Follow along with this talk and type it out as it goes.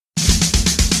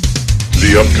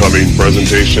The upcoming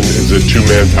presentation is a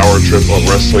two-man power trip of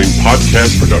wrestling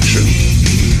podcast production.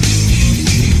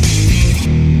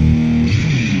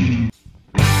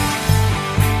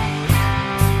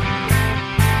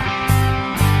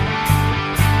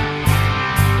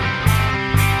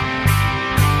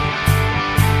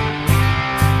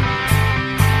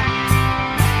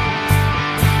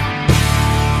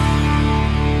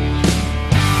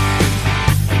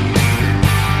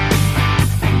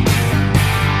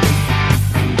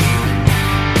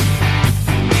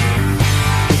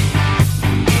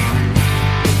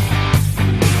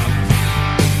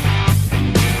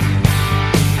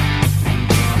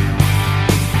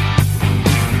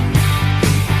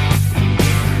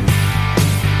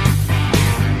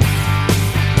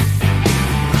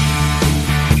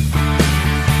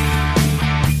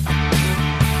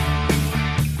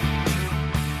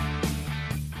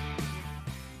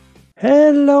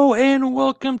 Hello and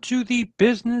welcome to the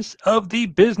Business of the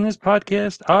Business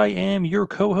podcast. I am your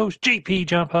co-host, JP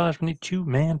John Paz from the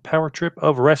two-man power trip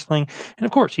of wrestling. And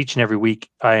of course, each and every week,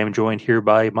 I am joined here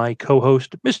by my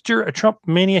co-host, Mr. Trump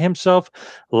Mania himself,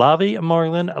 Lavi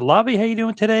Marlin. Lavi, how you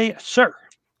doing today, sir?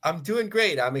 I'm doing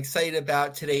great. I'm excited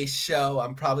about today's show.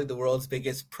 I'm probably the world's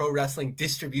biggest pro wrestling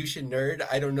distribution nerd.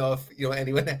 I don't know if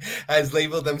anyone has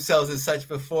labeled themselves as such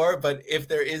before, but if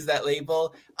there is that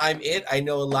label, I'm it. I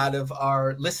know a lot of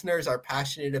our listeners are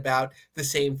passionate about the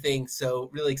same thing, so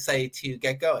really excited to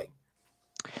get going.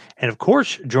 And of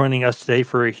course, joining us today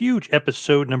for a huge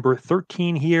episode number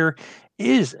 13 here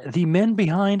is the men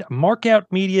behind Markout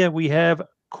Media. We have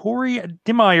Corey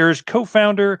DeMeyers,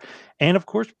 co-founder, and of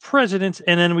course, president.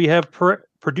 And then we have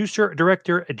producer,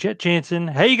 director, Jet Jansen.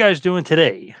 How you guys doing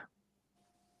today?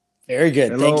 Very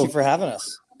good. Hello. Thank you for having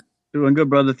us. Doing good,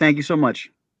 brother. Thank you so much.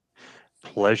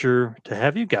 Pleasure to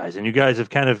have you guys. And you guys have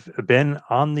kind of been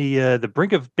on the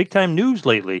brink of big time news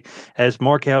lately, as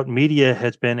Markout Media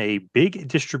has been a big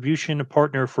distribution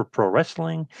partner for pro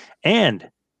wrestling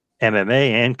and MMA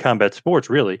and combat sports,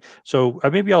 really. So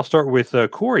maybe I'll start with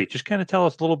Corey. Just kind of tell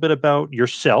us a little bit about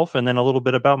yourself and then a little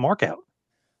bit about Markout.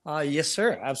 Yes,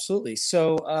 sir. Absolutely.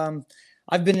 So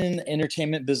I've been in the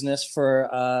entertainment business for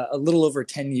a little over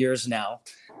 10 years now.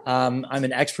 I'm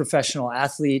an ex-professional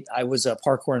athlete. I was a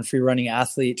parkour and free running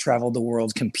athlete, traveled the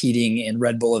world competing in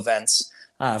Red Bull events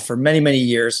for many, many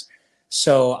years.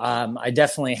 So I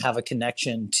definitely have a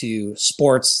connection to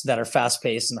sports that are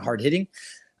fast-paced and hard-hitting.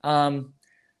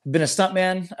 I've been a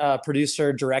stuntman,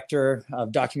 producer, director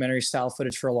of documentary style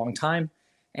footage for a long time.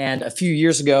 And a few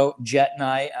years ago, Jet and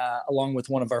I, along with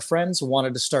one of our friends,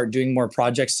 wanted to start doing more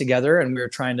projects together. And we were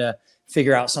trying to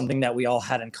figure out something that we all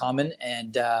had in common.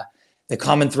 And the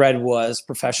common thread was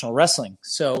professional wrestling.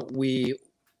 So we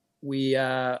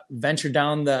ventured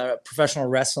down the professional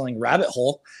wrestling rabbit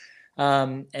hole.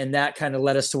 And that kind of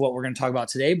led us to what we're going to talk about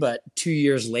today. But 2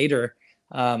 years later,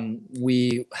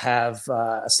 we have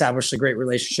established a great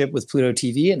relationship with Pluto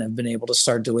TV and have been able to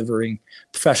start delivering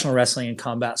professional wrestling and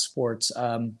combat sports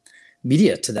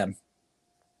media to them.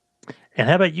 And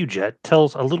how about you, Jet? Tell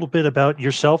us a little bit about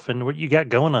yourself and what you got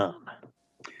going on.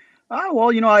 Well,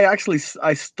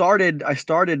 I started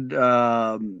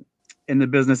in the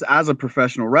business as a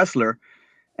professional wrestler,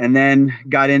 and then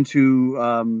got into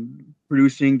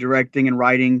producing, directing, and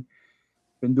writing.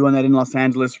 Been doing that in Los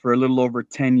Angeles for a little over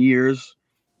 10 years.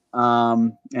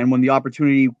 And when the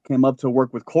opportunity came up to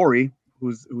work with Corey,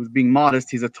 who's being modest,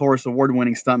 he's a Taurus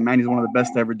award-winning stuntman. He's one of the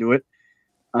best to ever do it.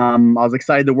 I was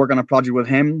excited to work on a project with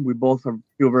him. We both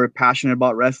feel very passionate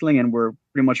about wrestling, and we're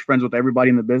pretty much friends with everybody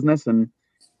in the business, and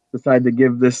decided to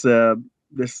give this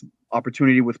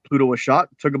opportunity with Pluto a shot.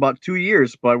 It took about 2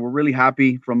 years, but we're really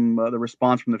happy from the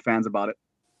response from the fans about it.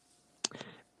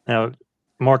 Now,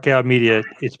 Markout Media,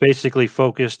 it's basically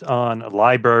focused on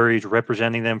libraries,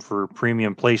 representing them for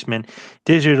premium placement,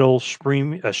 digital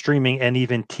streaming, and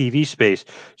even TV space.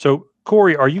 So,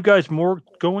 Corey, are you guys more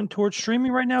going towards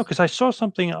streaming right now? Because I saw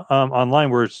something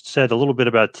online where it said a little bit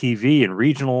about TV and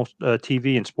regional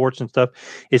TV and sports and stuff.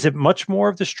 Is it much more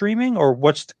of the streaming, or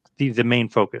what's the main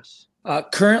focus?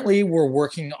 Currently, we're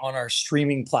working on our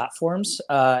streaming platforms,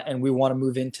 and we want to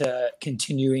move into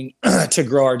continuing to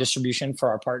grow our distribution for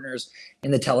our partners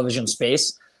in the television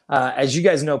space. As you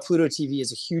guys know, Pluto TV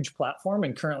is a huge platform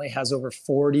and currently has over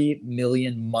 40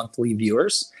 million monthly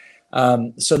viewers.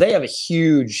 So they have a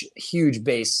huge, huge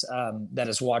base that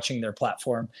is watching their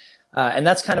platform. And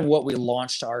that's kind of what we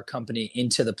launched our company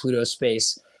into the Pluto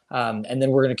space. And then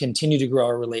we're going to continue to grow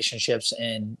our relationships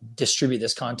and distribute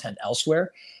this content elsewhere.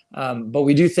 But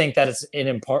we do think that it's an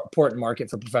important market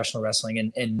for professional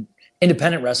wrestling and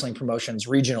independent wrestling promotions,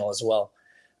 regional as well.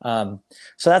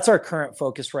 So that's our current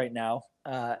focus right now.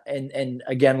 And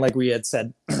again, like we had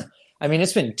said, I mean,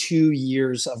 it's been 2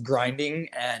 years of grinding,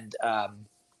 and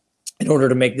in order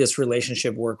to make this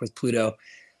relationship work with Pluto,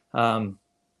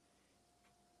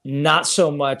 not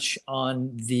so much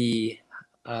on the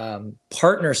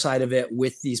partner side of it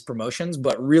with these promotions,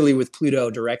 but really with Pluto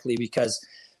directly, because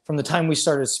from the time we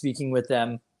started speaking with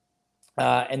them,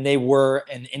 and they were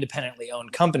an independently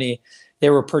owned company, they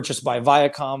were purchased by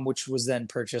Viacom, which was then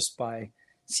purchased by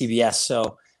CBS.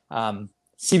 So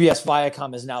CBS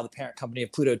Viacom is now the parent company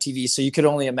of Pluto TV. So you could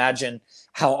only imagine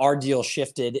how our deal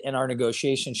shifted and our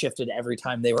negotiation shifted every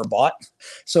time they were bought.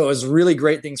 So it was really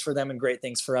great things for them and great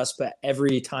things for us. But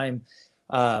every time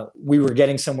we were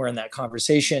getting somewhere in that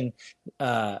conversation,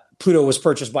 Pluto was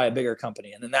purchased by a bigger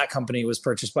company, and then that company was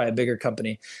purchased by a bigger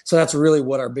company. So that's really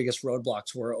what our biggest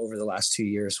roadblocks were over the last 2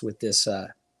 years with this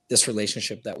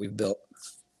relationship that we've built.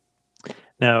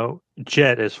 Now,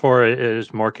 Jet, as far as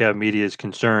Markout Media is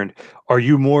concerned, are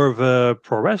you more of a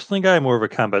pro wrestling guy, more of a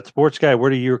combat sports guy? Where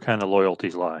do your kind of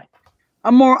loyalties lie?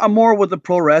 I'm more with the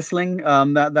pro wrestling.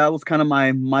 That was kind of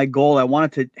my goal. I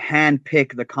wanted to hand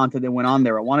pick the content that went on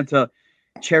there. I wanted to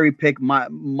cherry pick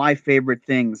my favorite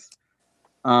things.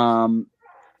 I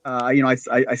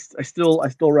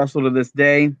still wrestle to this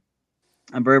day.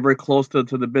 I'm very, very close to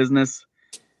the business.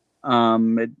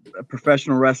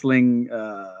 Professional wrestling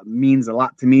means a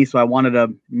lot to me, so I wanted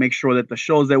to make sure that the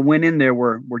shows that went in there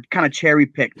were kind of cherry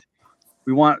picked.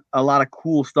 We want a lot of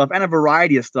cool stuff and a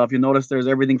variety of stuff. You notice there's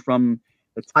everything from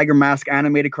the Tiger Mask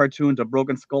animated cartoon to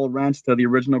Broken Skull Ranch to the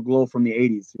original Glow from the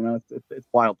 80s. You know, it's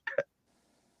wild.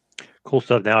 Cool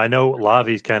stuff. Now, I know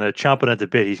Lavi's kind of chomping at the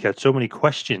bit. He's got so many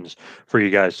questions for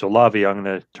you guys. So, Lavi, I'm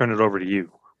going to turn it over to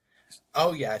you.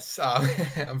 Oh, yes.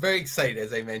 I'm very excited,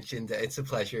 as I mentioned. It's a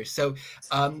pleasure. So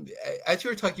as you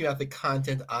were talking about the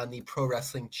content on the Pro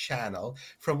Wrestling Channel,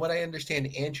 from what I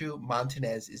understand, Andrew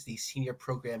Montanez is the Senior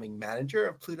Programming Manager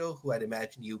of Pluto, who I'd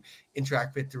imagine you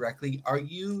interact with directly. Are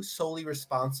you solely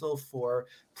responsible for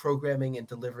programming and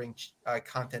delivering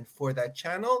content for that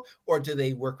channel, or do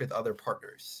they work with other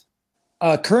partners?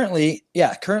 Currently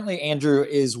Andrew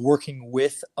is working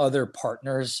with other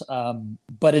partners,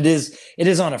 but it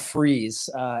is on a freeze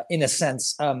in a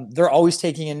sense. They're always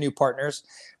taking in new partners,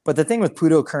 but the thing with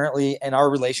Pluto currently and our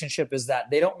relationship is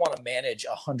that they don't want to manage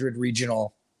 100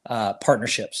 regional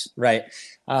partnerships, right?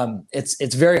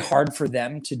 It's very hard for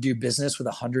them to do business with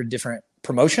 100 different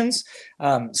promotions.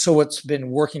 So what's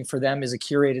been working for them is a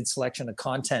curated selection of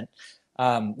content,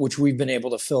 which we've been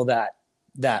able to fill that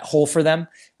hole for them,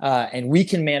 and we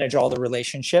can manage all the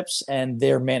relationships, and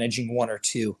they're managing one or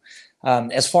two.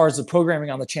 As far as the programming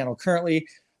on the channel currently,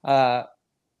 our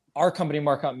company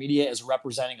Markout Media is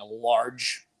representing a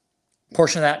large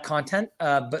portion of that content,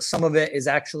 but some of it is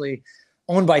actually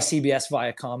owned by CBS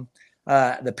Viacom,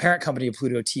 the parent company of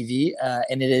Pluto TV,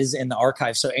 and it is in the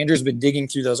archive. So Andrew's been digging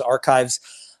through those archives.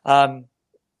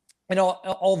 And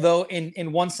although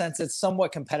in one sense it's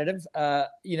somewhat competitive,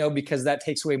 because that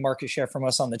takes away market share from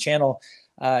us on the channel,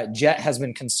 Jet has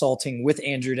been consulting with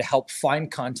Andrew to help find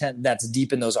content that's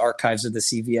deep in those archives of the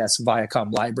CBS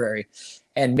Viacom library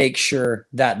and make sure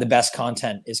that the best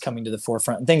content is coming to the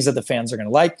forefront and things that the fans are going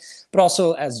to like, but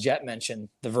also, as Jet mentioned,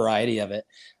 the variety of it.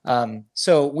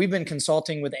 So we've been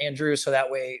consulting with Andrew so that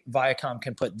way Viacom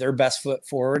can put their best foot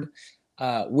forward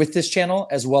with this channel,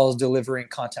 as well as delivering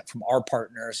content from our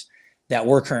partners that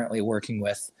we're currently working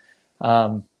with.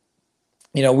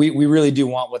 We really do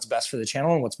want what's best for the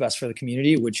channel and what's best for the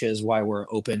community, which is why we're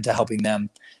open to helping them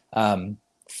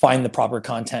find the proper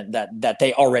content that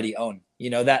they already own.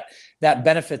 That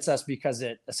benefits us because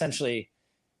it essentially,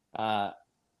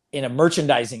 in a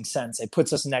merchandising sense, it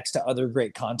puts us next to other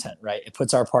great content, right? It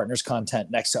puts our partners'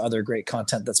 content next to other great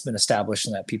content that's been established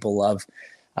and that people love.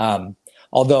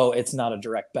 Although it's not a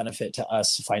direct benefit to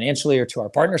us financially or to our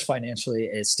partners financially,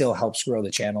 it still helps grow the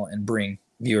channel and bring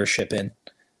viewership in.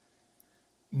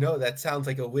 No, that sounds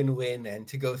like a win-win. And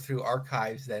to go through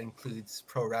archives that includes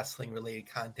pro wrestling related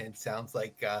content sounds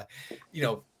like,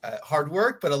 hard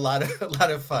work, but a lot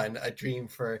of fun, a dream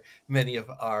for many of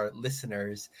our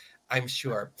listeners, I'm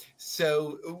sure.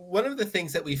 So one of the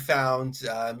things that we found,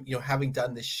 having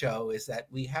done this show, is that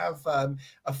we have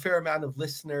a fair amount of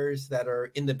listeners that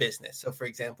are in the business. So, for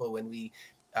example, when we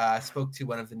spoke to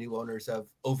one of the new owners of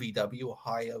OVW,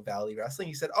 Ohio Valley Wrestling,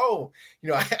 he said,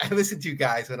 I listened to you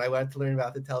guys when I wanted to learn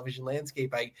about the television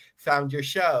landscape. I found your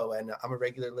show, and I'm a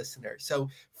regular listener. So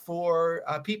for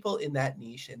people in that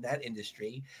niche, in that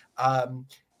industry,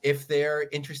 if they're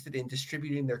interested in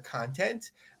distributing their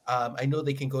content, I know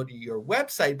they can go to your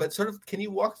website, but sort of, can you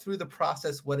walk through the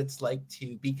process, what it's like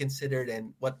to be considered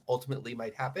and what ultimately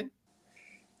might happen?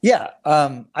 Yeah,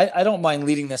 I don't mind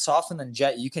leading this off, and then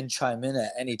Jet, you can chime in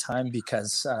at any time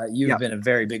because you've been a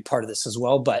very big part of this as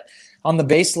well. But on the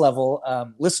base level,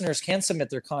 listeners can submit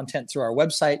their content through our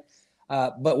website.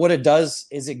 But what it does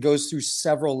is it goes through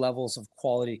several levels of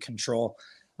quality control.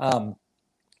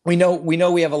 We know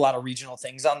we have a lot of regional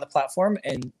things on the platform,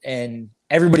 and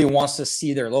everybody wants to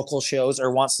see their local shows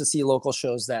or wants to see local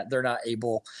shows that they're not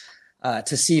able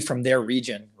to see from their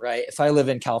region, right? If I live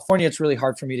in California, it's really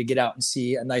hard for me to get out and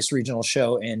see a nice regional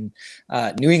show in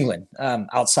New England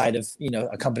outside of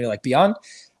a company like Beyond.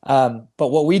 But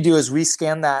what we do is we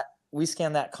scan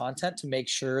that content to make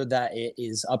sure that it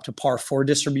is up to par for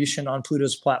distribution on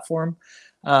Pluto's platform.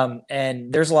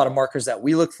 And there's a lot of markers that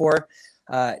we look for.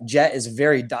 Jet is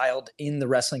very dialed in the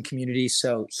wrestling community,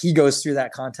 so he goes through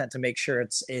that content to make sure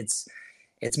it's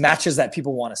matches that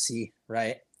people want to see,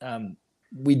 right?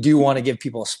 We do want to give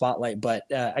people a spotlight, but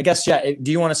I guess, Jet,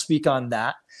 do you want to speak on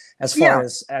that as far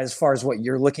as what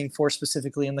you're looking for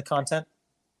specifically in the content?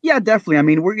 Yeah, definitely. I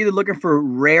mean, we're either looking for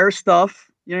rare stuff.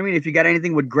 You know what I mean? If you got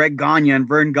anything with Greg Gagne and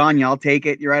Vern Gagne, I'll take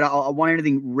it. You're right. I want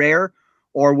anything rare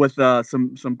or with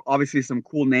some obviously some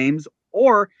cool names,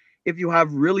 or if you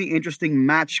have really interesting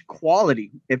match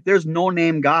quality. If there's no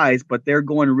name guys, but they're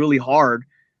going really hard,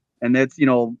 and that's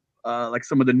like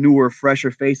some of the newer,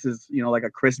 fresher faces, like a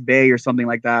Chris Bay or something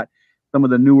like that. Some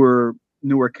of the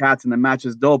newer cats, and the match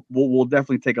is dope. We'll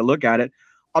definitely take a look at it.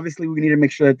 Obviously, we need to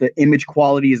make sure that the image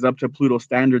quality is up to Pluto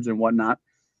standards and whatnot.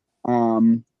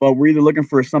 But we're either looking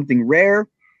for something rare,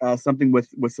 something with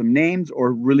some names,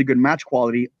 or really good match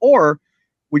quality, or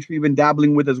which we've been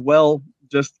dabbling with as well,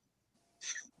 just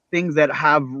things that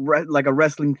have like a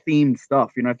wrestling themed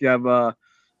stuff. If you have a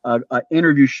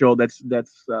interview show that's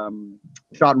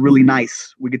shot really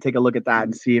nice, we could take a look at that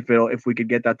and see if we could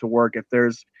get that to work. If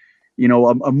there's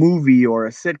a movie or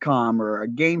a sitcom or a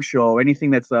game show, anything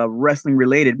that's wrestling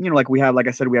related, like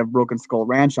I said, we have Broken Skull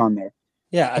Ranch on there.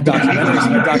 Yeah, a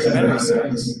documentary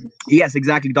series. Yes,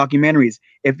 exactly, documentaries.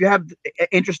 If you have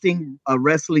interesting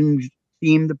wrestling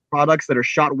themed products that are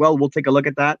shot well, we'll take a look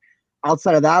at that.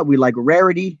 Outside of that, we like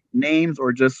rarity, names,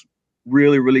 or just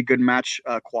really, really good match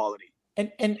quality.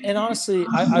 And honestly,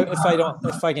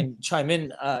 if I can chime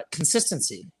in,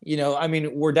 consistency. I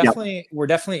mean, we're definitely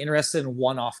interested in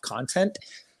one-off content,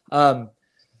 but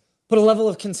a level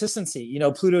of consistency.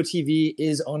 Pluto TV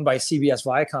is owned by CBS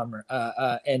Viacom,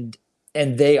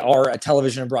 and they are a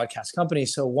television and broadcast company.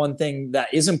 So one thing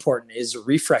that is important is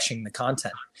refreshing the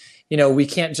content. We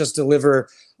can't just deliver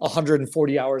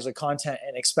 140 hours of content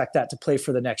and expect that to play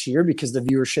for the next year because the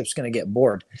viewership's going to get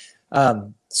bored.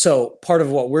 So part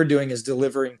of what we're doing is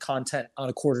delivering content on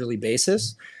a quarterly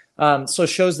basis. So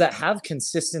shows that have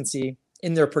consistency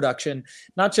in their production,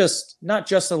 not just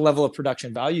a level of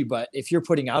production value, but if you're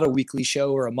putting out a weekly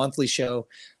show or a monthly show,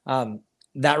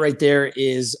 that right there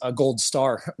is a gold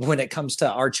star when it comes to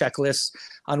our checklist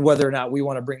on whether or not we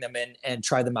want to bring them in and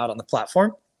try them out on the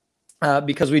platform.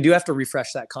 Because we do have to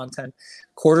refresh that content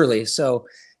quarterly. So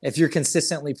if you're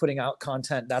consistently putting out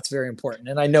content, that's very important.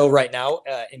 And I know right now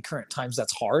in current times,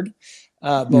 that's hard.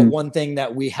 But one thing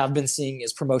that we have been seeing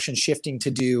is promotion shifting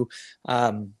to do,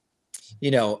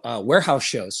 warehouse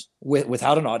shows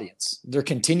without an audience. They're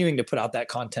continuing to put out that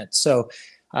content. So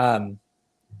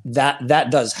that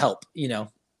does help,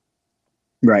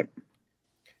 Right.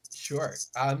 Sure.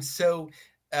 So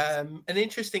an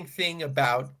interesting thing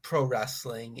about pro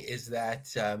wrestling is that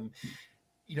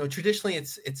traditionally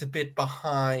it's a bit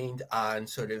behind on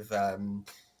sort of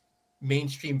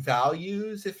mainstream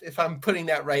values, if I'm putting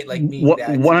that right, like me.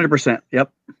 100%.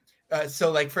 Yep.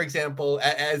 So like, for example,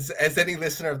 as any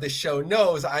listener of this show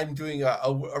knows, I'm doing a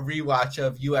rewatch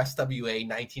of USWA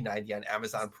 1990 on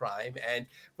Amazon Prime. And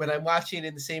when I'm watching it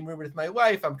in the same room with my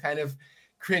wife, I'm kind of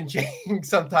cringing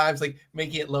sometimes, like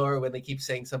making it lower when they keep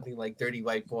saying something like Dirty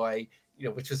White Boy,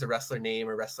 which was a wrestler name,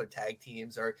 or wrestler tag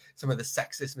teams, or some of the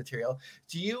sexist material.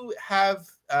 Do you have,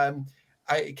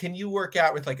 can you work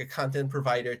out with like a content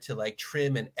provider to like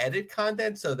trim and edit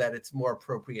content so that it's more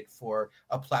appropriate for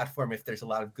a platform if there's a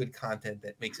lot of good content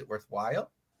that makes it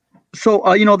worthwhile? So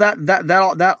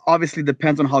that obviously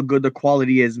depends on how good the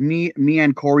quality is. Me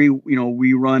and Corey,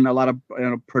 we run a lot of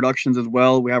productions as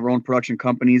well. We have our own production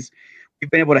companies. We've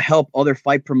been able to help other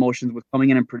fight promotions with coming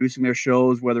in and producing their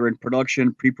shows, whether in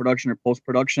production, pre-production, or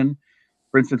post-production.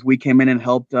 For instance, we came in and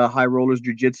helped High Rollers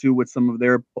Jiu-Jitsu with some of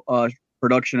their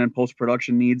production and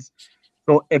post-production needs.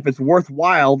 So if it's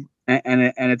worthwhile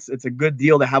and it's a good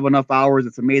deal to have enough hours,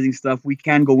 it's amazing stuff, we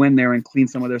can go in there and clean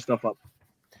some of their stuff up.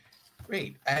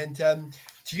 Great. And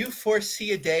do you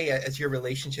foresee a day as your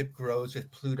relationship grows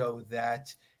with Pluto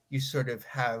that you sort of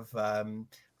have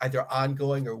either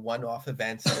ongoing or one-off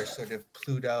events that are sort of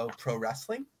Pluto Pro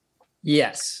Wrestling?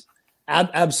 Yes,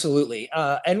 absolutely.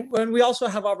 And we also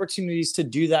have opportunities to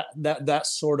do that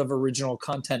sort of original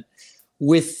content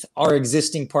with our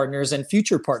existing partners and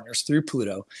future partners through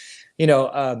Pluto.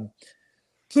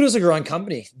 Pluto's a growing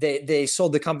company. They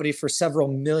sold the company for several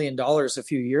 $1 million a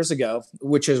few years ago,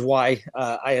 which is why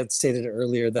I had stated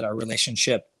earlier that our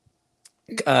relationship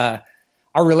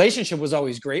was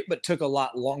always great, but took a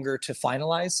lot longer to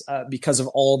finalize because of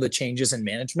all the changes in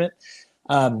management.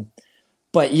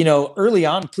 But early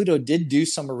on, Pluto did do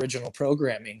some original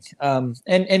programming,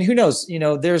 and who knows?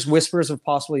 There's whispers of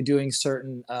possibly doing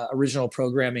certain original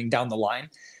programming down the line,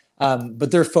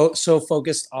 but they're so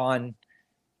focused on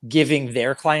giving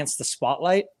their clients the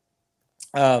spotlight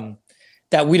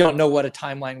that we don't know what a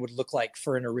timeline would look like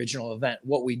for an original event.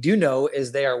 What we do know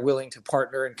is they are willing to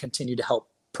partner and continue to help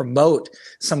promote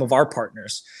some of our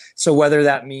partners. So whether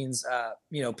that means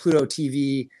Pluto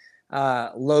TV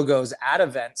logos at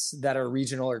events that are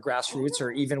regional or grassroots,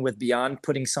 or even with Beyond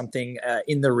putting something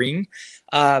in the ring,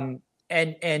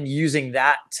 and using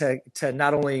that to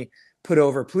not only put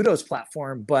over Pluto's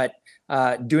platform, but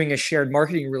doing a shared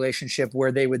marketing relationship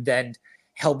where they would then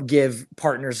help give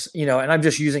partners, and I'm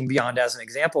just using Beyond as an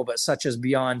example, but such as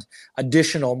Beyond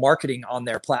additional marketing on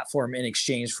their platform in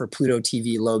exchange for Pluto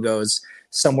TV logos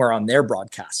somewhere on their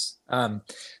broadcasts.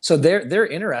 So they're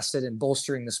interested in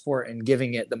bolstering the sport and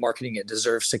giving it the marketing it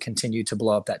deserves to continue to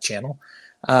blow up that channel.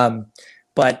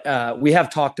 But we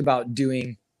have talked about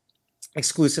doing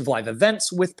exclusive live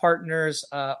events with partners,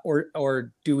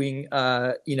 or doing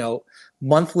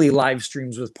monthly live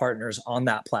streams with partners on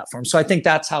that platform. So I think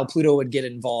that's how Pluto would get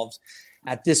involved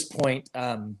at this point,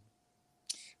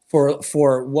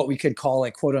 for what we could call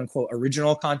a quote unquote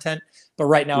original content. But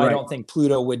right now, right, I don't think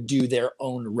Pluto would do their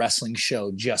own wrestling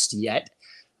show just yet,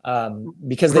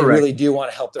 because they really do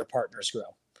want to help their partners grow.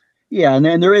 Yeah,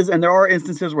 and there are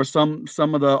instances where some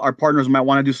of our partners might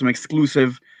want to do some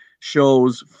exclusive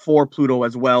shows for Pluto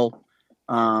as well,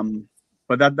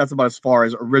 but that's about as far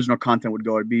as original content would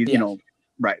go. It'd be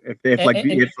right, if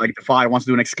Defy wants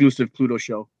to do an exclusive Pluto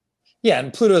show. Yeah,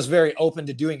 and Pluto is very open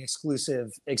to doing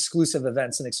exclusive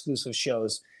events and exclusive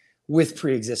shows with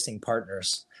pre-existing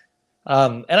partners.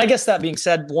 And I guess that being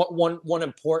said, one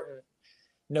important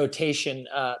notation,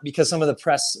 because some of the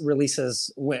press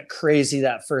releases went crazy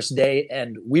that first day,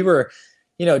 and we were,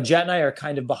 Jet and I are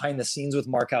kind of behind the scenes with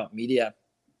Markout Media,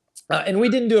 and we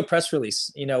didn't do a press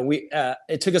release.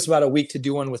 It took us about a week to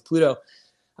do one with Pluto,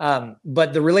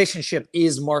 but the relationship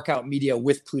is Markout Media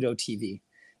with Pluto TV.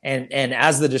 And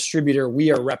as the distributor,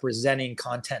 we are representing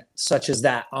content such as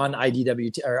that on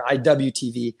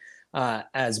IWTV,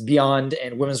 as Beyond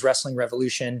and Women's Wrestling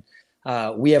Revolution.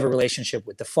 We have a relationship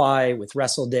with Defy, with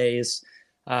Wrestle Days,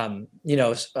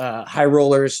 High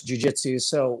Rollers, Jiu-Jitsu.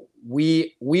 So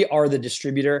we are the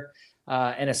distributor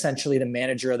and essentially the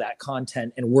manager of that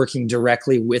content, and working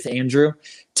directly with Andrew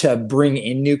to bring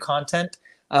in new content.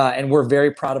 And we're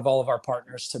very proud of all of our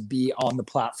partners to be on the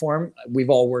platform. We've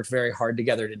all worked very hard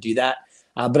together to do that.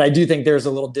 But I do think there's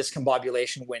a little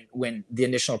discombobulation when the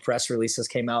initial press releases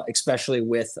came out, especially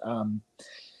with the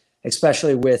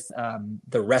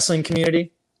wrestling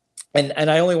community. And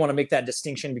I only want to make that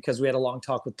distinction because we had a long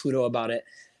talk with Pluto about it.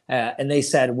 And they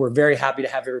said, we're very happy to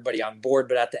have everybody on board,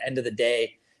 but at the end of the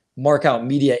day, Markout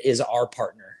Media is our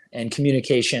partner, and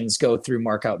communications go through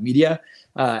Markout Media.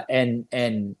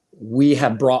 And we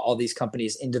have brought all these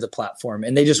companies into the platform,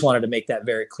 and they just wanted to make that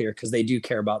very clear because they do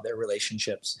care about their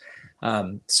relationships.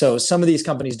 So some of these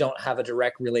companies don't have a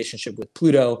direct relationship with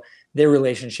Pluto. Their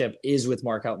relationship is with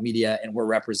Markout Media, and we're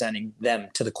representing them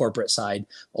to the corporate side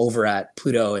over at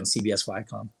Pluto and CBS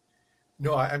Viacom.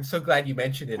 No, I'm so glad you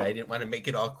mentioned it. I didn't want to make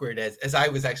it awkward as I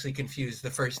was actually confused the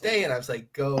first day, and I was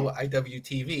like, go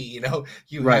IWTV,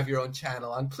 you have your own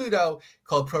channel on Pluto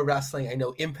called Pro Wrestling. I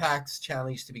know Impact's channel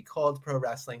used to be called Pro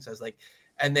Wrestling. So I was like,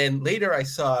 and then later I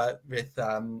saw with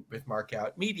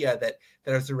Markout Media that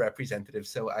was a representative.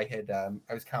 So I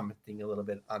was commenting a little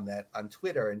bit on that on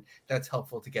Twitter, and that's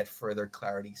helpful to get further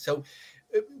clarity. So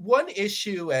one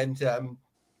issue, and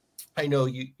I know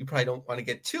you probably don't want to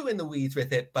get too in the weeds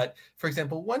with it, but for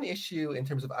example, one issue in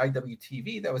terms of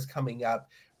IWTV that was coming up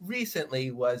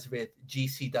recently was with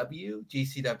GCW.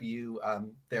 GCW,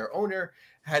 their owner,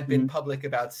 had been public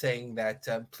about saying that,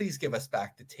 please give us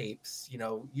back the tapes. You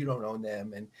don't own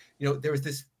them. And, there was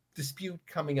this dispute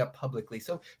coming up publicly.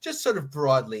 So just sort of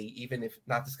broadly, even if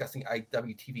not discussing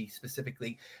IWTV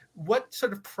specifically, what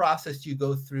sort of process do you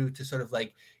go through to sort of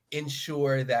like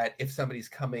ensure that if somebody's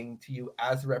coming to you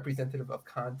as a representative of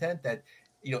content, that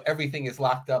everything is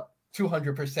locked up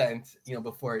 200%,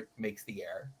 before it makes the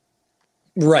air?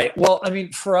 Right. Well, I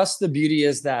mean, for us, the beauty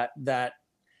is that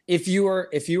if you were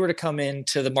to come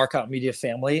into the Markout Media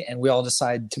family and we all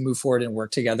decide to move forward and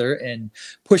work together and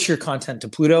push your content to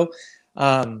Pluto,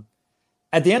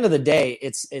 at the end of the day,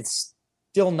 it's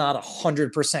still not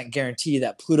 100% guarantee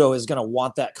that Pluto is going to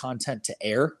want that content to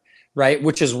air, right?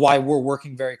 Which is why we're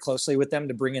working very closely with them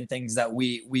to bring in things that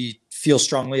we feel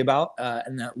strongly about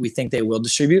and that we think they will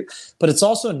distribute. But it's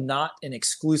also not an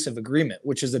exclusive agreement,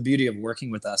 which is the beauty of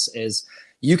working with us, is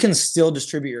you can still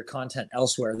distribute your content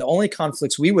elsewhere. The only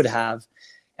conflicts we would have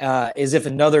is if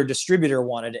another distributor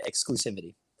wanted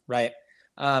exclusivity, right?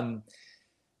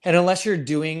 And unless you're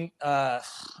doing a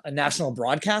national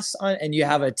broadcast and you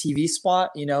have a TV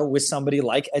spot, with somebody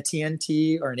like a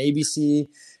TNT or an ABC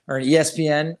or an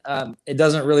ESPN, it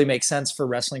doesn't really make sense for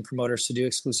wrestling promoters to do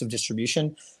exclusive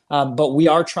distribution. But we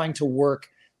are trying to work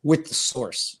with the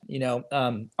source.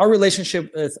 Our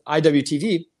relationship with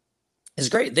IWTV is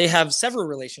great. They have several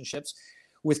relationships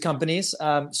with companies.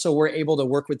 So we're able to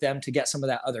work with them to get some of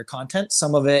that other content.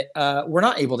 Some of it we're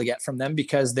not able to get from them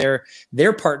because their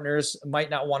partners might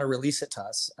not want to release it to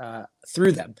us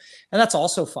through them. And that's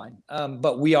also fine.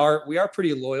 But we are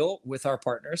pretty loyal with our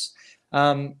partners.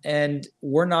 And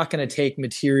we're not going to take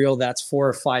material that's 4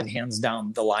 or 5 hands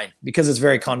down the line because it's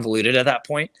very convoluted at that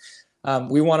point.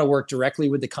 We want to work directly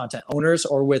with the content owners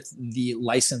or with the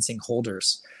licensing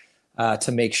holders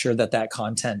to make sure that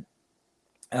content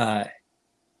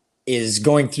is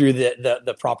going through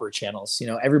the proper channels.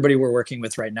 Everybody we're working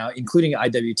with right now, including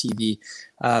IWTV,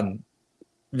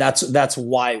 that's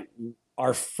why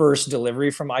our first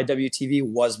delivery from IWTV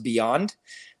was Beyond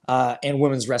and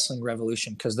Women's Wrestling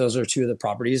Revolution, because those are 2 of the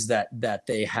properties that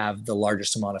they have the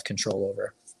largest amount of control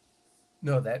over.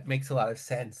 No, that makes a lot of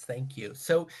sense. Thank you.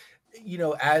 So,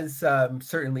 as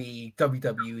certainly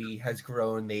WWE has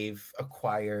grown, they've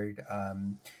acquired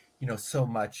so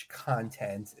much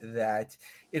content that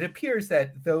it appears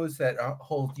that those that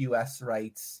hold US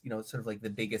rights, sort of like the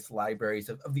biggest libraries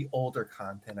of the older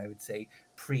content, I would say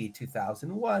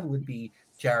pre-2001 would be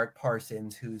Jarrett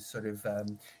Parsons, who's sort of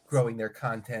growing their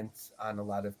content on a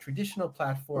lot of traditional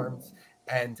platforms.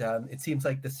 And it seems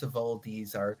like the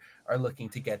Savaldis are looking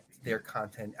to get their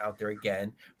content out there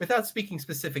again. Without speaking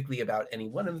specifically about any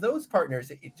one of those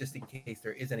partners, just in case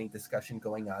there is any discussion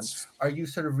going on, are you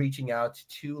sort of reaching out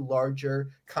to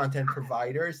larger content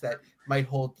providers that might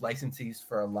hold licensees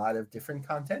for a lot of different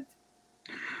content?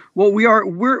 Well,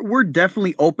 we're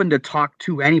definitely open to talk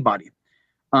to anybody.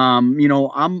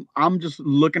 I'm just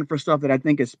looking for stuff that I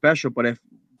think is special. But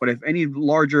if any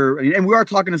larger, and we are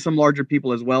talking to some larger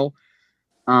people as well,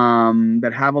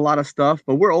 that have a lot of stuff,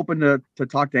 but we're open to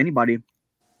talk to anybody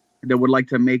that would like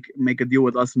to make a deal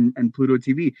with us and Pluto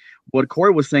TV. What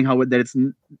Corey was saying,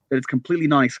 that it's completely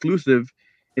non-exclusive,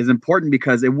 is important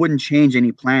because it wouldn't change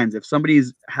any plans. If somebody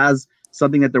has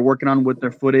something that they're working on with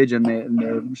their footage and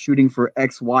they're shooting for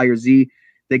X, Y, or Z,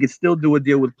 they could still do a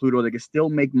deal with Pluto. They could still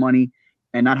make money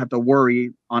and not have to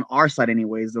worry on our side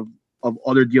anyways of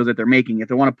other deals that they're making. If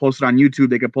they want to post it on YouTube,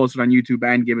 they could post it on YouTube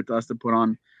and give it to us to put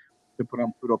on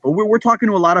Pluto. But we're talking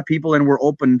to a lot of people, and we're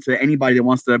open to anybody that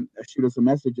wants to shoot us a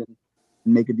message and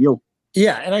make a deal.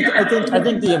 Yeah, and I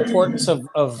think the importance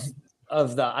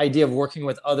of the idea of working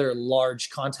with other large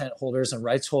content holders and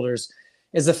rights holders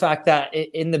is the fact that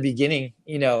in the beginning,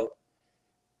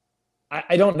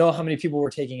 I don't know how many people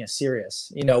were taking us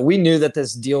serious. We knew that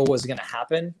this deal was going to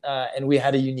happen, and we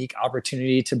had a unique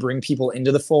opportunity to bring people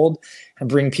into the fold and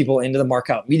bring people into the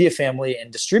Markout Media family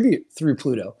and distribute through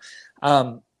Pluto.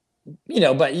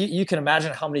 But you can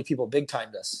imagine how many people big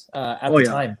timed us at the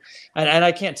time. And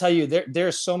I can't tell you,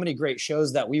 there's so many great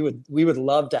shows that we would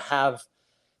love to have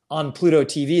on Pluto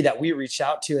TV that we reached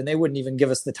out to, and they wouldn't even give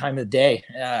us the time of the day.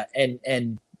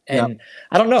 And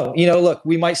I don't know, look,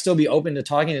 we might still be open to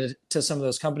talking to some of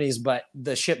those companies, but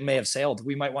the ship may have sailed.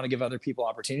 We might want to give other people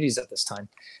opportunities at this time.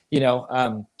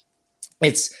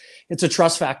 It's a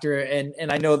trust factor.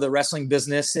 And I know the wrestling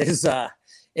business is,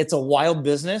 it's a wild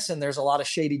business, and there's a lot of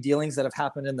shady dealings that have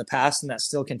happened in the past and that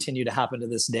still continue to happen to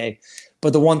this day.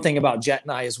 But the one thing about Jet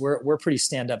and I is we're pretty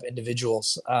stand-up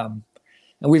individuals.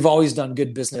 And we've always done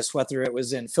good business, whether it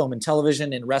was in film and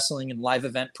television, in wrestling, and live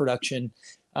event production.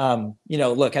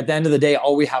 Look, at the end of the day,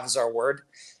 all we have is our word.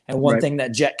 And one thing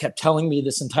that Jet kept telling me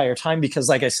this entire time, because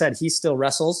like I said, he still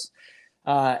wrestles.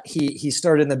 He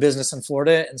started in the business in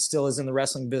Florida and still is in the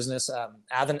wrestling business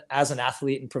as an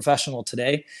athlete and professional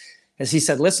today. As he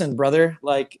said, listen, brother,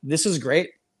 like, this is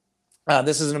great.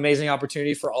 This is an amazing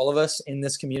opportunity for all of us in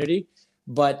this community.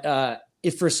 But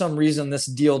if for some reason this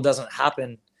deal doesn't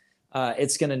happen,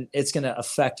 it's gonna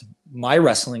affect my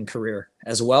wrestling career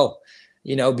as well.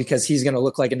 because he's going to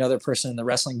look like another person in the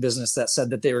wrestling business that said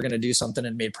that they were going to do something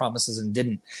and made promises and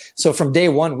didn't. So from day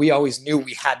one, we always knew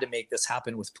we had to make this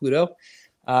happen with Pluto.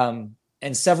 And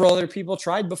several other people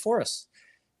tried before us.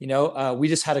 We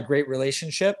just had a great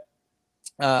relationship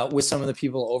with some of the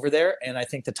people over there. And I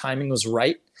think the timing was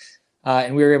right.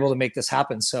 And we were able to make this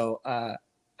happen. So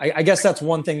I guess that's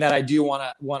one thing that I do want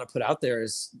to put out there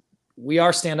is we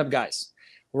are stand-up guys.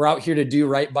 We're out here to do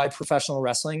right by professional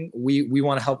wrestling. We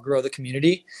want to help grow the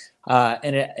community,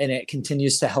 and it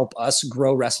continues to help us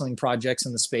grow wrestling projects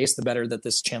in the space. The better that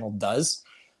this channel does,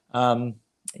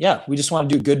 we just want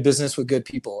to do good business with good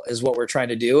people is what we're trying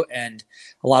to do. And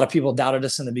a lot of people doubted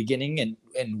us in the beginning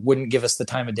and wouldn't give us the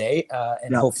time of day.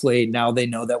 Hopefully now they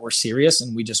know that we're serious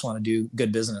and we just want to do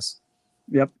good business.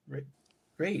 Yep.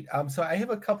 Great. So I have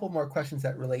a couple more questions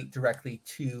that relate directly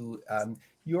to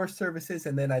your services,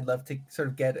 and then I'd love to sort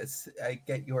of get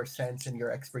your sense and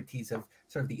your expertise of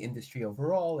sort of the industry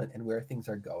overall and where things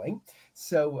are going.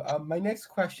 So my next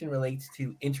question relates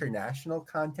to international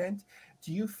content.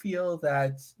 Do you feel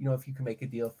that, if you can make a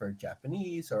deal for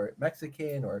Japanese or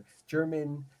Mexican or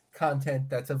German content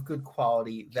that's of good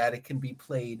quality, that it can be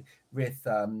played with,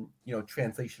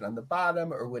 translation on the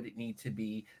bottom, or would it need to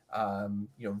be,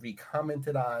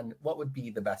 re-commented on? What would be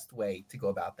the best way to go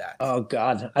about that? Oh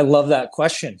God, I love that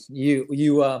question.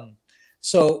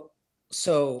 So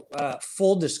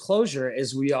full disclosure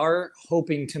is we are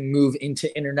hoping to move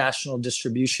into international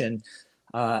distribution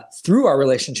through our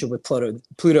relationship with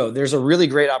Pluto. There's a really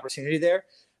great opportunity there.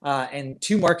 And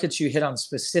two markets you hit on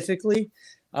specifically,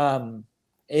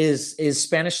 is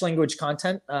Spanish language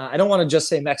content. I don't want to just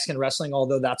say Mexican wrestling,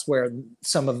 although that's where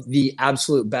some of the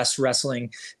absolute best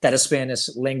wrestling that is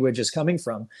Spanish language is coming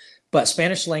from, but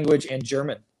Spanish language and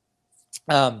German.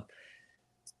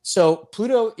 So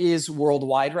Pluto is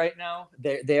worldwide right now.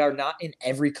 They are not in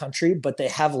every country, but they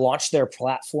have launched their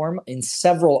platform in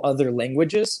several other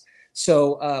languages.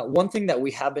 So one thing that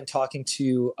we have been talking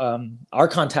to our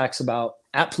contacts about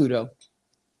at Pluto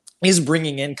is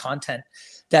bringing in content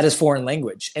that is foreign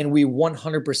language. And we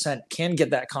 100% can get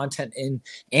that content in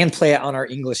and play it on our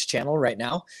English channel right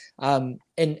now. I'm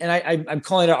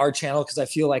calling it our channel because I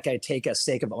feel like I take a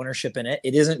stake of ownership in it.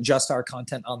 It isn't just our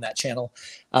content on that channel,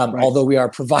 although we are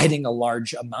providing a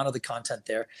large amount of the content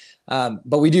there.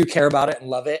 But we do care about it and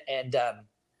love it. And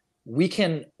we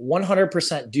can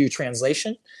 100% do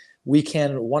translation. We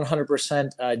can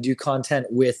 100% do content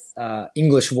with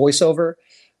English voiceover,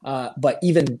 but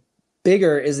even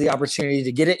bigger is the opportunity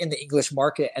to get it in the English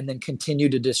market and then continue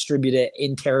to distribute it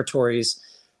in territories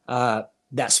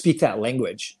that speak that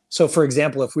language. So for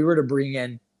example, if we were to bring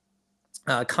in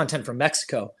content from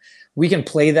Mexico, we can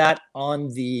play that on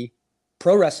the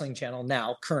Pro Wrestling channel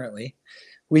now, currently.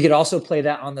 We could also play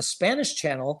that on the Spanish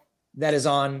channel that is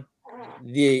on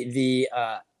the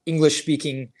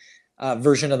English-speaking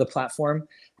version of the platform.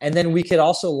 And then we could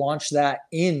also launch that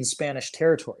in Spanish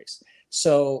territories.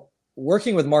 So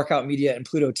working with Markout Media and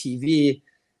Pluto TV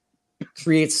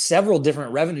creates several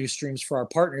different revenue streams for our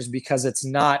partners because it's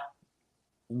not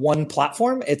one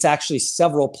platform. It's actually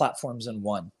several platforms in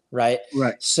one, right?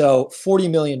 Right. So 40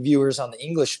 million viewers on the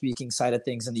English speaking side of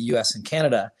things in the US and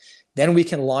Canada. Then we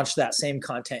can launch that same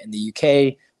content in the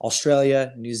UK,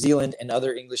 Australia, New Zealand, and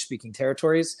other English speaking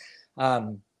territories.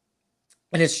 And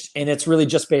it's really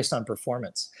just based on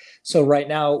performance. So right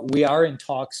now we are in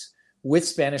talks with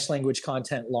Spanish language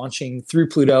content launching through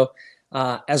Pluto,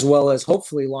 as well as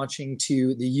hopefully launching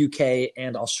to the UK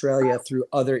and Australia through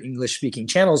other English speaking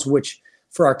channels, which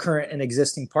for our current and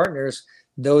existing partners,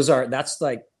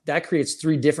 that creates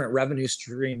 3 different revenue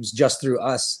streams just through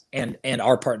us and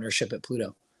our partnership at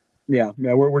Pluto. Yeah.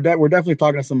 We're definitely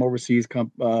talking to some overseas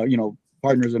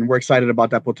partners, and we're excited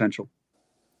about that potential.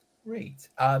 Great.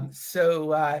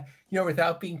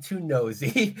 Without being too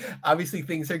nosy, obviously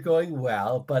things are going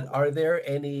well, but are there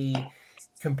any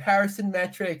comparison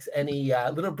metrics, any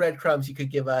little breadcrumbs you could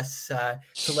give us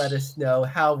to let us know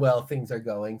how well things are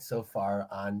going so far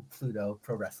on Pluto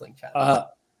Pro Wrestling channel?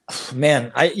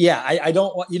 I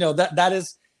don't want, that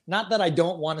is not that I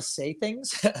don't want to say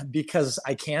things because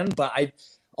I can, but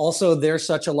also, they're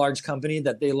such a large company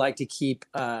that they like to keep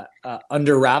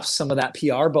under wraps some of that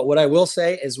PR. But what I will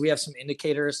say is we have some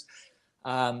indicators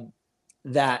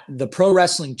that the pro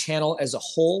wrestling channel as a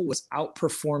whole was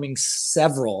outperforming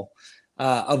several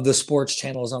of the sports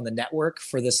channels on the network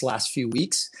for this last few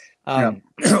weeks,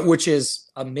 which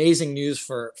is amazing news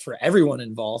for everyone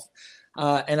involved.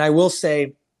 And I will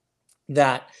say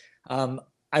that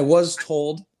I was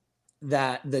told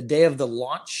that the day of the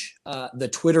launch, the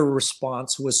Twitter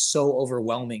response was so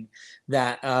overwhelming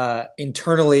that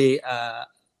internally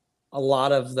a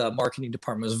lot of the marketing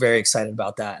department was very excited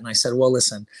about that. And I said, well,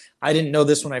 listen, I didn't know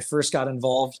this when I first got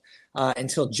involved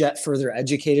until Jet further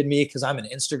educated me, because I'm an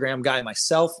Instagram guy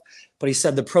myself. But he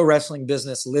said the pro wrestling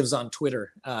business lives on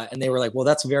Twitter. And they were like, well,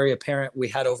 that's very apparent. We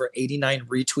had over 89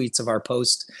 retweets of our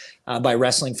post by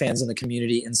wrestling fans in the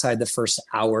community inside the first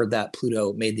hour that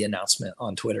Pluto made the announcement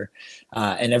on Twitter.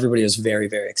 And everybody was very,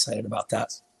 very excited about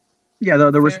that. Yeah,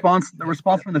 the response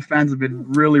from the fans have been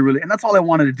really, really, and that's all I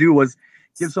wanted to do was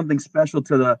give something special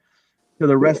to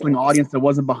the wrestling audience that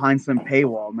wasn't behind some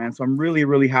paywall, man. So I'm really,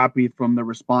 really happy from the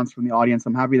response from the audience.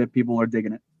 I'm happy that people are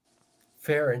digging it.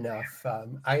 Fair enough.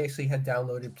 I actually had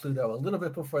downloaded Pluto a little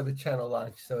bit before the channel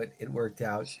launched, so it worked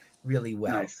out really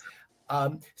well. Nice.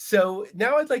 So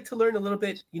now I'd like to learn a little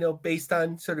bit, based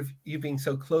on sort of you being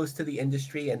so close to the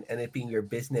industry and it being your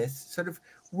business, sort of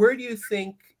where do you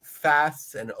think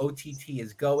FAST and OTT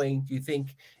is going? Do you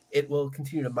think it will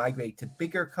continue to migrate to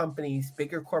bigger companies,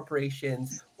 bigger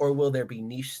corporations, or will there be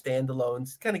niche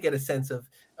standalones? Kind of get a sense of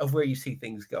where you see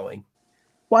things going.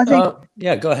 Well, I think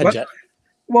yeah, go ahead, Jet.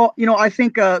 Well, I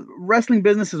think wrestling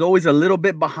business is always a little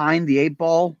bit behind the 8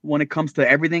 ball when it comes to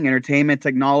everything, entertainment,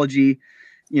 technology.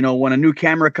 When a new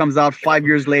camera comes out 5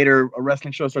 years later, a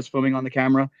wrestling show starts filming on the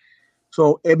camera.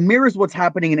 So it mirrors what's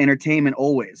happening in entertainment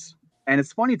always. And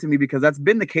it's funny to me because that's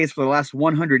been the case for the last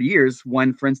 100 years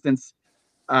when, for instance,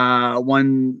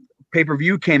 when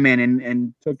pay-per-view came in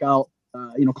and took out,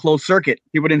 closed circuit.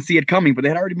 People didn't see it coming, but they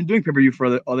had already been doing pay-per-view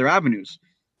for other avenues.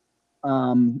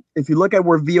 If you look at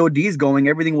where VOD is going,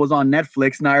 everything was on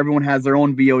Netflix. Now everyone has their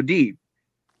own VOD.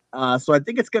 So I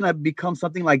think it's going to become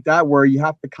something like that where you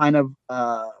have to kind of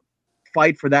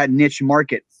fight for that niche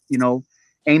market,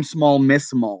 aim small, miss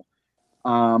small.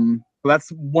 So that's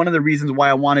one of the reasons why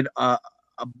I wanted a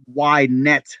wide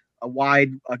net, a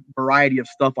wide variety of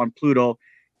stuff on Pluto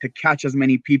to catch as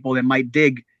many people that might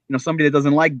dig. Somebody that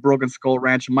doesn't like Broken Skull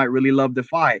Ranch might really love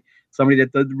Defy. Somebody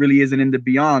that really isn't into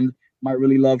Beyond might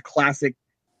really love classic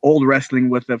old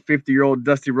wrestling with a 50-year-old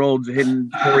Dusty Rhodes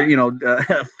hitting,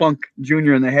 Funk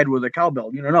Jr. in the head with a cowbell.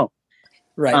 You don't know.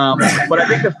 Right. But I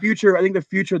think the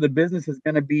future of the business is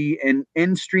going to be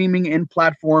in streaming, in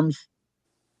platforms.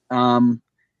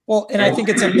 Well, and I think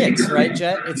it's a mix, right,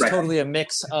 Jet? It's Right. Totally a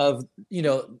mix of,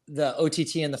 the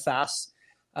OTT and the FAST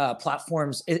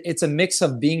platforms. It's a mix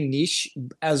of being niche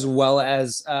as well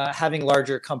as having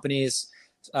larger companies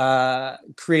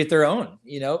create their own,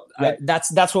 Right.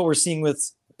 That's what we're seeing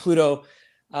with Pluto.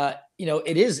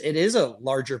 It is a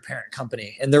larger parent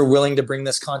company and they're willing to bring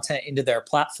this content into their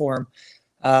platform.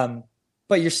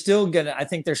 But you're still I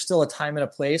think there's still a time and a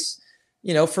place,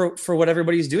 for what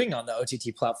everybody's doing on the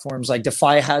OTT platforms. Like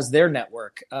Defy has their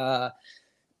network,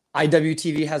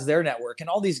 IWTV has their network, and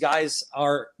all these guys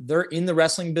they're in the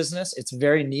wrestling business. It's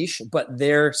very niche, but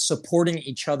they're supporting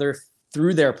each other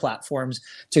through their platforms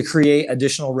to create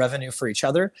additional revenue for each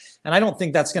other. And I don't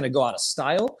think that's going to go out of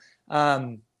style.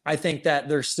 I think that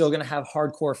they're still going to have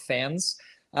hardcore fans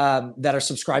that are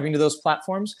subscribing to those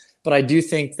platforms. But I do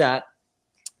think that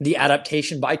the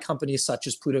adaptation by companies such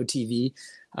as Pluto TV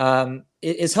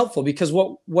is helpful, because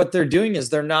what they're doing is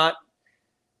they're not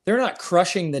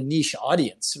crushing the niche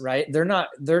audience, right? They're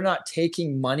not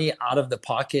taking money out of the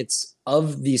pockets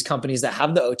of these companies that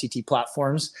have the OTT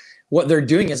platforms. What they're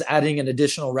doing is adding an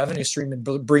additional revenue stream and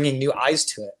bringing new eyes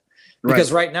to it.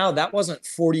 Because right now, that wasn't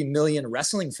 40 million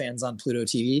wrestling fans on Pluto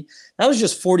TV. That was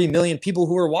just 40 million people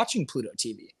who were watching Pluto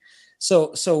TV.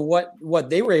 So what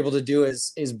they were able to do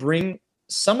is bring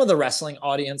some of the wrestling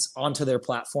audience onto their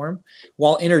platform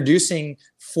while introducing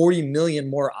 40 million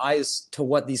more eyes to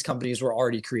what these companies were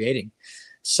already creating.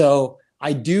 So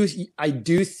I do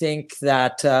think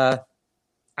that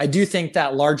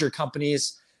larger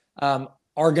companies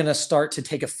are going to start to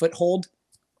take a foothold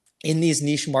in these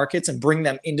niche markets and bring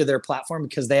them into their platform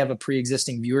because they have a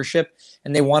pre-existing viewership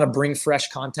and they want to bring fresh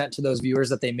content to those viewers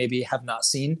that they maybe have not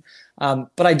seen.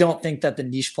 But I don't think that the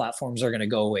niche platforms are going to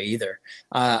go away either.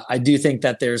 I do think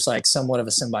that there's like somewhat of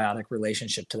a symbiotic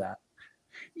relationship to that.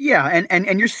 Yeah,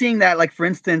 and you're seeing that, like, for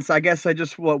instance, I guess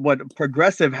what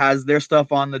Progressive has their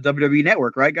stuff on the WWE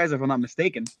Network, right, guys? If I'm not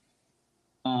mistaken.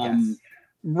 Yes.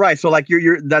 Right. So like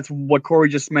that's what Corey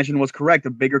just mentioned was correct. A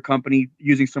bigger company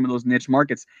using some of those niche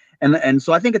markets. And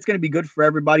so I think it's going to be good for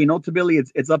everybody. Ultimately,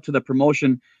 it's up to the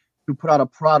promotion to put out a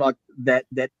product that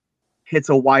hits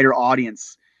a wider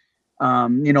audience.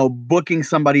 Booking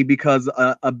somebody because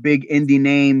a big indie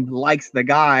name likes the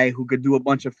guy who could do a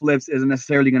bunch of flips isn't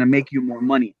necessarily going to make you more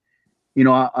money.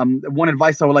 One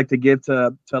advice I would like to give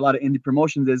to a lot of indie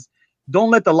promotions is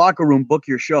don't let the locker room book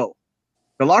your show.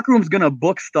 The locker room's going to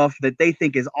book stuff that they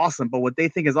think is awesome, but what they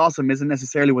think is awesome isn't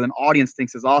necessarily what an audience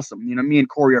thinks is awesome. Me and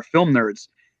Corey are film nerds.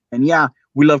 And yeah,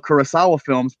 we love Kurosawa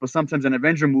films, but sometimes an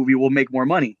Avenger movie will make more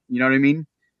money. You know what I mean?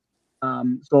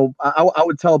 So I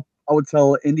would tell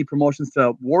indie promotions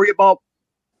to worry about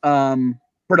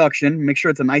production, make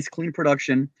sure it's a nice, clean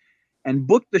production, and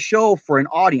book the show for an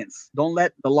audience. Don't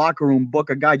let the locker room book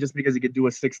a guy just because he could do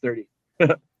a 6:30.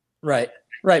 Right.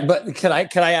 But could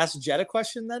I ask Jet a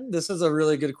question then? This is a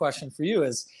really good question for you.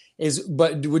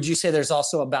 But would you say there's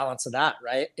also a balance of that,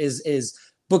 right? Is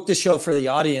book the show for the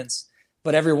audience,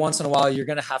 but every once in a while you're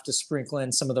going to have to sprinkle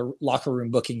in some of the locker room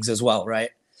bookings as well, right?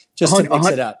 Just to mix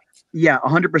it up. Yeah,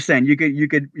 100%. You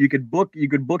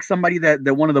could book somebody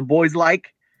that one of the boys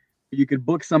like. You could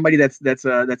book somebody that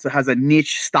has a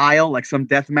niche style, like some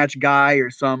deathmatch guy or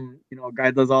some guy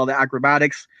that does all the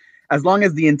acrobatics. As long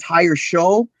as the entire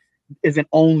show isn't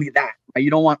only that, right? You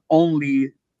don't want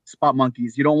only spot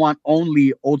monkeys. You don't want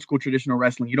only old school traditional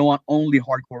wrestling. You don't want only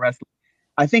hardcore wrestling.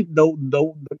 I think the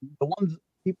ones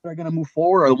people are gonna move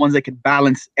forward are the ones that can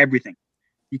balance everything.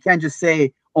 You can't just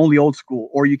say only old school,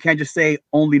 or you can't just say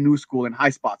only new school and high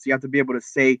spots. You have to be able to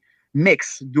say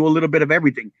mix, do a little bit of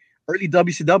everything. Early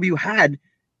WCW had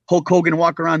Hulk Hogan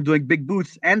walk around doing big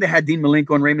boots, and they had Dean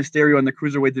Malenko and Rey Mysterio in the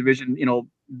cruiserweight division,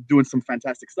 doing some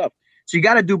fantastic stuff. So you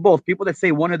got to do both. People that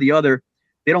say one or the other,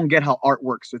 they don't get how art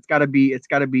works. So it's got to be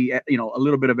a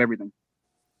little bit of everything.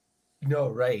 No,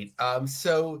 right.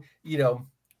 So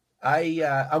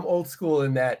I'm old school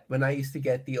in that when I used to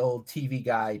get the old TV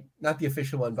guide, not the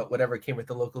official one, but whatever came with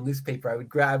the local newspaper, I would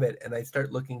grab it and I'd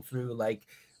start looking through like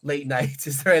late nights.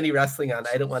 Is there any wrestling on?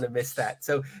 I don't want to miss that.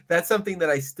 So that's something that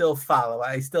I still follow.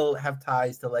 I still have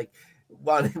ties to like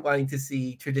wanting to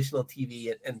see traditional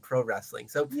TV and pro wrestling.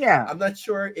 So yeah, I'm not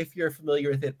sure if you're familiar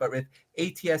with it, but with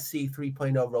ATSC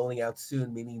 3.0 rolling out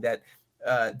soon, meaning that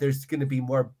there's going to be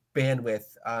more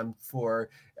bandwidth for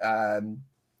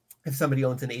if somebody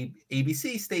owns an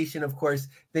ABC station, of course,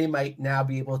 they might now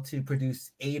be able to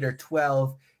produce 8 or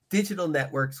 12 digital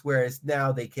networks, whereas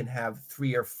now they can have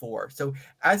 3 or 4. So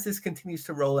as this continues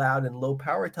to roll out and low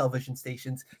power television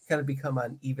stations kind of become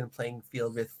on even playing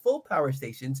field with full power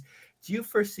stations, do you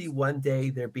foresee one day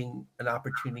there being an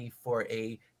opportunity for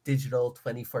a digital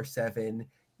 24/7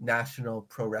 national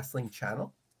pro wrestling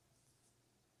channel?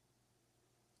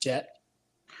 Jet?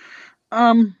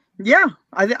 Yeah,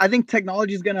 I think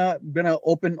technology is gonna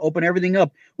open everything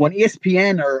up. When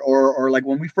ESPN or like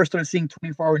when we first started seeing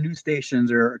 24-hour news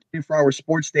stations or 24-hour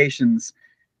sports stations,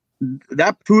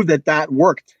 that proved that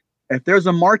worked. If there's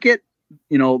a market,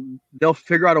 they'll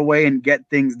figure out a way and get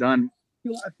things done. I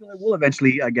feel like we'll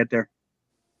eventually get there.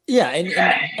 Yeah,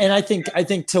 and I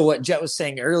think to what Jet was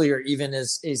saying earlier, even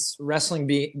is wrestling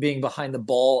being behind the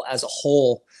ball as a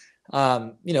whole.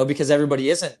 Because everybody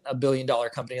isn't a $1 billion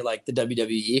company like the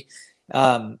WWE.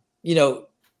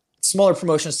 Smaller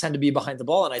promotions tend to be behind the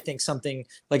ball, and I think something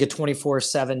like a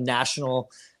 24/7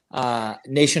 national,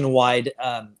 nationwide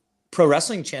pro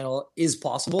wrestling channel is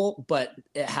possible, but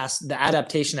the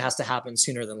adaptation has to happen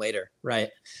sooner than later, right?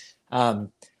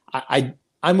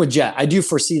 I'm with Jet. I do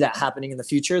foresee that happening in the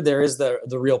future. There is the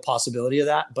real possibility of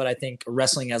that, but I think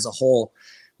wrestling as a whole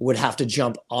would have to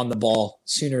jump on the ball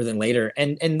sooner than later.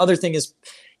 And other thing is,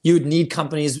 you would need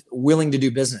companies willing to do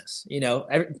business.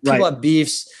 People have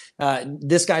beefs.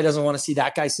 This guy doesn't want to see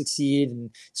that guy succeed,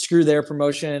 and screw their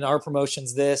promotion. Our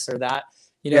promotion's this or that.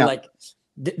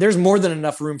 There's more than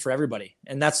enough room for everybody,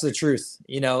 and that's the truth.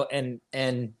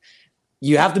 And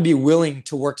you have to be willing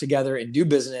to work together and do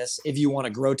business if you want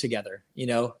to grow together.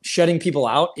 Shutting people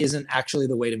out isn't actually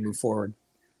the way to move forward.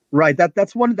 Right.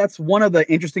 That's one of the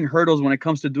interesting hurdles when it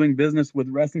comes to doing business with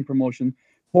wrestling promotion.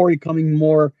 Corey coming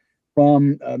more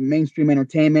from mainstream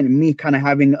entertainment, and me kind of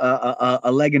having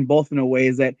a leg in both in a way,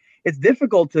 is that it's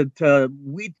difficult to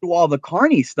weed through all the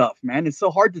carny stuff, man. It's so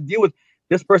hard to deal with.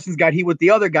 This person's got heat with the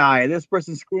other guy. This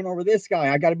person's screwing over this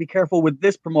guy. I got to be careful with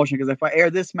this promotion because if I air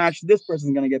this match, this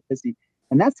person's going to get pissy.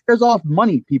 And that scares off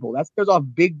money people. That scares off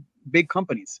big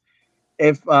companies.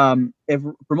 If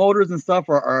promoters and stuff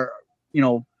are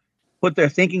put their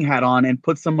thinking hat on and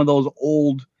put some of those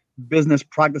old business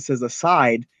practices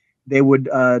aside, they would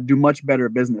do much better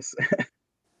business.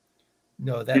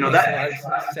 No, that makes a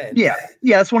lot of sense. Yeah.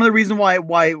 That's one of the reasons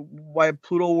why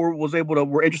Pluto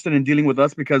were interested in dealing with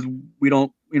us, because we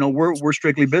don't, we're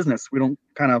strictly business. We don't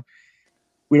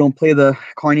play the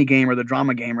carny game or the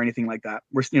drama game or anything like that.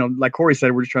 We're, like Corey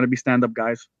said, we're just trying to be stand-up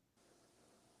guys.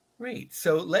 Great.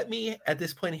 So let me at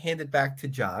this point hand it back to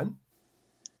John.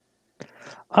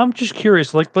 I'm just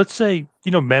curious, like, let's say,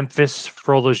 Memphis,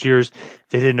 for all those years,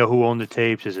 they didn't know who owned the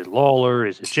tapes. Is it Lawler?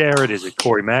 Is it Jarrett? Is it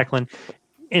Corey Macklin?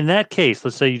 in that case,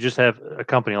 let's say you just have a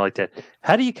company like that.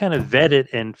 How do you kind of vet it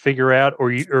and figure out,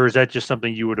 or is that just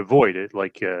something you would avoid it,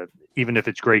 like even if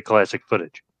it's great classic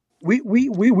footage? We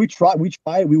would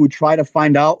try to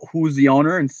find out who's the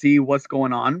owner and see what's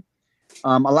going on.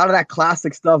 A lot of that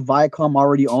classic stuff Viacom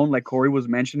already owned, like Corey was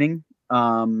mentioning. They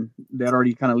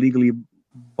already kind of legally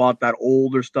bought that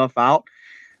older stuff out.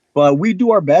 But we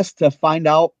do our best to find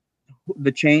out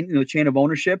the chain of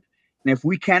ownership. And if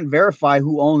we can't verify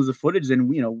who owns the footage, then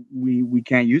we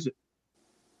can't use it.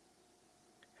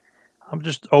 I'm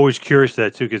just always curious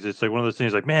that too, because it's like one of those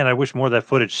things like, man, I wish more of that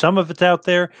footage. Some of it's out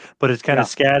there, but it's kind of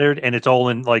scattered and it's all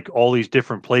in like all these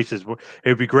different places. It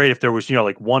would be great if there was,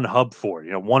 like one hub for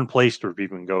it, one place where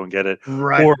people can go and get it.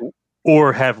 Right.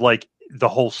 Or have like the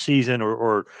whole season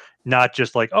or not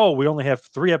just like, oh, we only have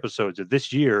 3 episodes of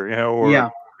this year,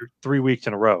 or 3 weeks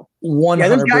in a row.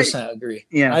 100% agree.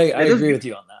 Yeah. I agree with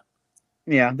you on that.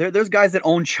 Yeah, there's guys that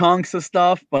own chunks of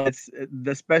stuff, but it's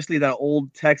especially that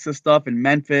old Texas stuff in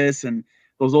Memphis and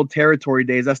those old territory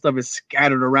days. That stuff is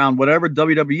scattered around. Whatever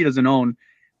WWE doesn't own,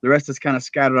 the rest is kind of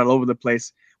scattered all over the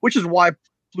place. Which is why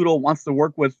Pluto wants to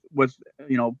work with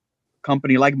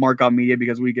company like Markout Media,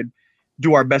 because we could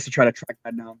do our best to try to track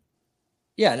that down.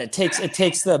 Yeah, and it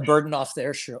takes the burden off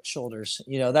their shoulders.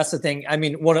 That's the thing. I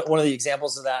mean, one of the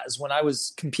examples of that is when I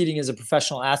was competing as a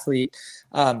professional athlete.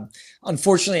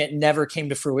 Unfortunately, it never came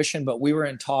to fruition, but we were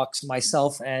in talks,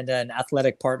 myself and an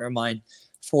athletic partner of mine,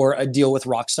 for a deal with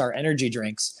Rockstar Energy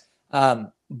Drinks.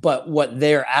 But what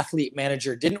their athlete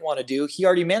manager didn't want to do, he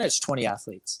already managed 20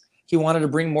 athletes. He wanted to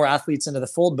bring more athletes into the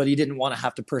fold, but he didn't want to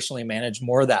have to personally manage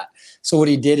more of that. So what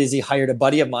he did is he hired a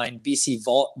buddy of mine, BC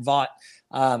Vaught,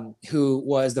 who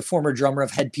was the former drummer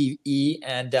of Head PE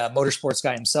and motorsports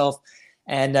guy himself.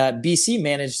 And BC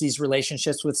managed these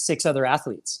relationships with 6 other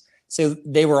athletes. So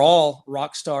they were all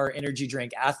Rockstar Energy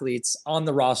Drink athletes on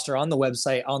the roster, on the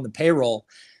website, on the payroll.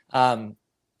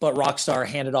 But Rockstar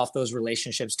handed off those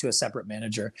relationships to a separate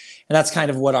manager. And that's kind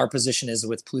of what our position is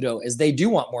with Pluto, is they do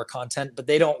want more content, but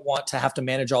they don't want to have to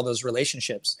manage all those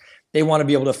relationships. They want to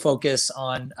be able to focus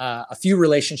on a few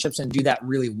relationships and do that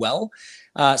really well.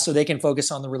 So they can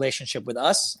focus on the relationship with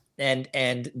us and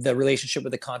the relationship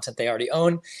with the content they already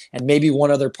own, and maybe one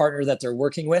other partner that they're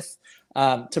working with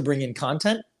to bring in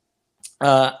content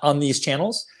on these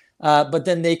channels. But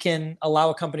then they can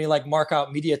allow a company like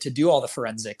Markout Media to do all the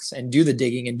forensics and do the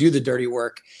digging and do the dirty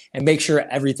work and make sure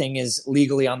everything is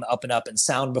legally on the up and up and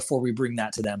sound before we bring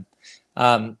that to them.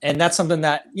 And that's something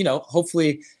that,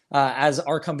 hopefully as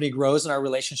our company grows and our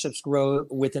relationships grow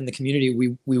within the community,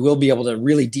 we will be able to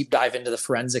really deep dive into the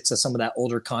forensics of some of that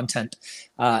older content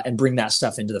and bring that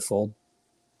stuff into the fold.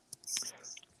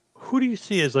 Who do you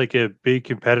see as like a big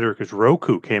competitor? Because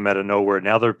Roku came out of nowhere.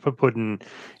 Now they're putting,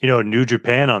 New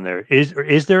Japan on there.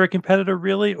 Is there a competitor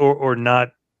really, or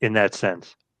not in that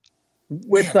sense?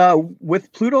 With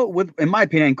Pluto, in my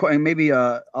opinion, and maybe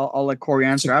I'll let Corey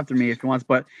answer after me if he wants.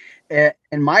 But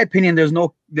in my opinion, there's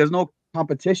no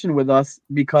competition with us,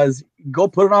 because go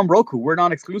put it on Roku. We're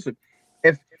not exclusive.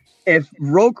 If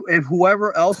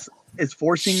whoever else is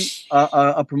forcing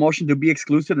a promotion to be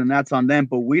exclusive, and that's on them.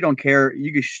 But we don't care.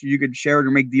 You could share it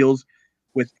or make deals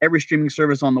with every streaming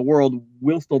service on the world.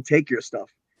 We'll still take your stuff.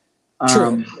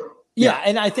 True. Yeah,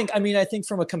 and I think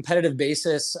from a competitive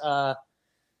basis,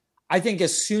 I think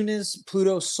as soon as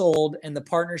Pluto sold and the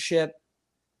partnership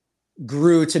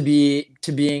grew to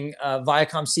being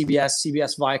Viacom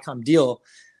CBS Viacom deal,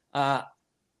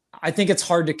 I think it's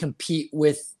hard to compete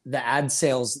with the ad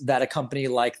sales that a company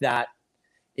like that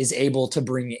is able to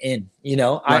bring in.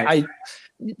 Right.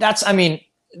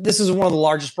 This is one of the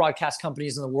largest broadcast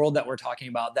companies in the world that we're talking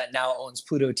about that now owns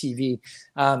Pluto TV.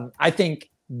 I think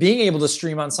being able to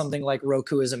stream on something like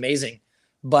Roku is amazing.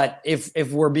 But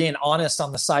if we're being honest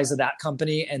on the size of that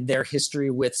company and their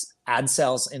history with ad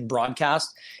sales in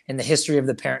broadcast and the history of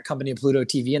the parent company Pluto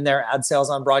TV and their ad sales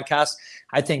on broadcast,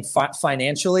 I think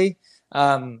financially,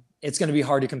 it's going to be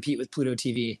hard to compete with Pluto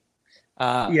TV.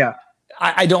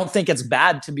 I don't think it's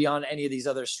bad to be on any of these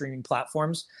other streaming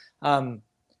platforms. But I'm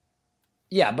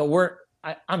not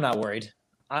worried.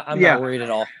 I'm not worried at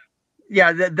all.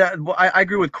 Yeah, I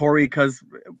agree with Corey, because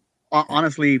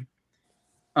honestly,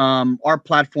 our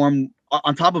platform,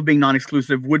 on top of being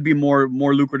non-exclusive, would be more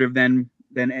lucrative than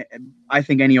I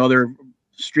think any other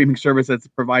streaming service that's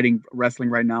providing wrestling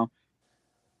right now.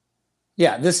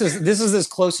 Yeah, this is as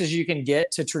close as you can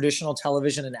get to traditional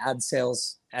television and ad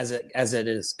sales as it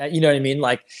is. You know what I mean?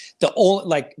 Like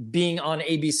being on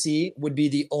ABC would be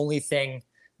the only thing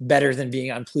better than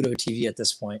being on Pluto TV at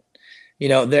this point.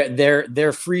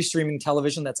 They're free streaming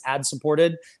television that's ad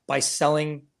supported by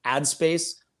selling ad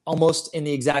space almost in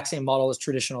the exact same model as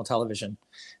traditional television.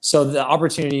 So the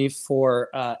opportunity for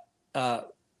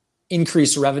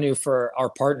increased revenue for our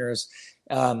partners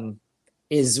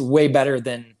is way better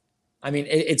than,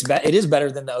 it is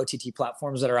better than the OTT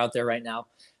platforms that are out there right now.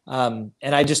 And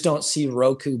I just don't see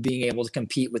Roku being able to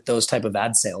compete with those type of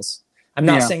ad sales. I'm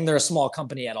not saying they're a small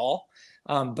company at all,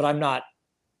 but I'm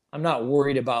not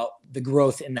worried about the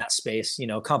growth in that space.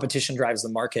 Competition drives the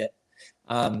market.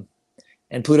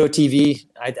 And Pluto TV,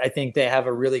 I think they have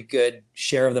a really good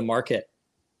share of the market.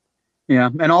 Yeah,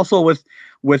 and also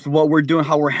with what we're doing,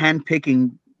 how we're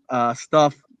handpicking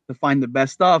stuff to find the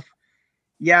best stuff.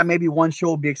 Yeah, maybe one show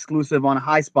will be exclusive on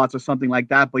High Spots or something like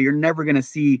that, but you're never going to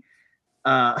see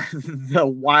the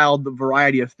wild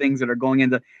variety of things that are going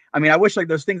into. I wish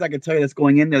there's things I could tell you that's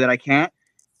going in there that I can't,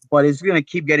 but it's going to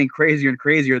keep getting crazier and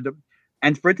crazier.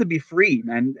 And for it to be free,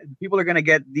 man, people are going to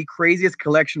get the craziest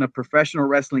collection of professional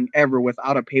wrestling ever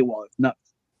without a paywall. It's nuts.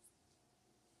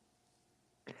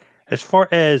 As far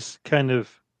as kind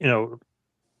of,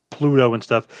 Pluto and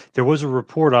stuff, there was a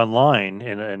report online,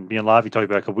 and me and Lavi talked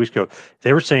about a couple weeks ago.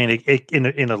 They were saying it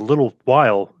in a little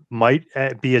while might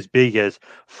be as big as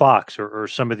Fox or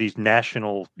some of these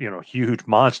national, huge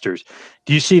monsters.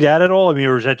 Do you see that at all?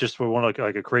 Or is that just one like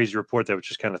a crazy report that was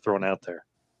just kind of thrown out there?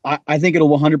 I think it'll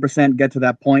 100% get to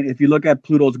that point. If you look at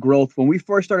Pluto's growth, when we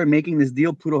first started making this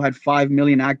deal, Pluto had 5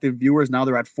 million active viewers. Now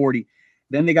they're at 40.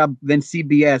 Then they got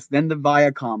CBS, then the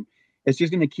Viacom. It's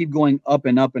just going to keep going up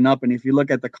and up and up. And if you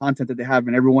look at the content that they have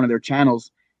in every one of their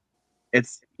channels,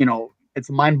 it's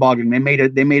mind-boggling. They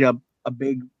made a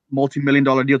big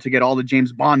multi-million-dollar deal to get all the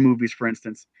James Bond movies, for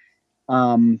instance.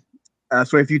 So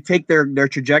if you take their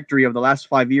trajectory of the last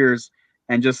 5 years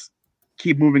and just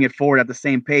keep moving it forward at the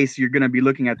same pace, you're going to be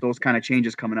looking at those kind of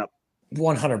changes coming up.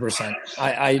 100%.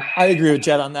 I agree with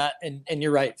Jed on that. And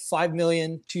you're right. 5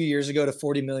 million 2 years ago to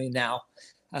 40 million now.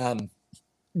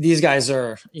 These guys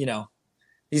are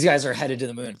headed to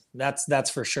the moon. That's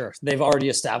for sure. They've already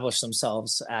established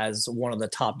themselves as one of the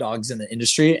top dogs in the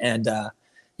industry. And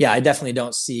I definitely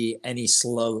don't see any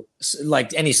slowing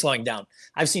down.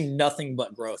 I've seen nothing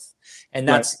but growth. And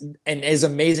and as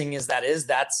amazing as that is,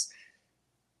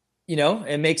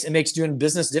 it makes doing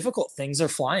business difficult. Things are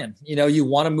flying. You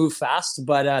want to move fast,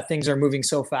 but things are moving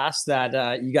so fast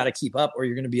that you got to keep up or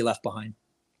you're going to be left behind.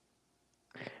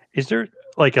 Is there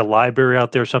like a library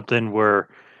out there, something where,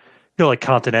 like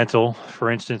Continental,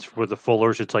 for instance, with the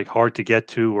Fullers, it's like hard to get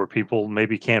to, or people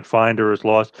maybe can't find or is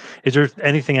lost? Is there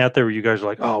anything out there where you guys are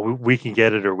like, oh, we can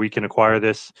get it, or we can acquire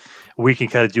this, we can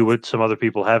kind of do what some other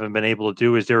people haven't been able to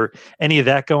do? Is there any of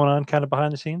that going on kind of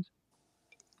behind the scenes?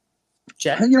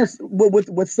 Jet?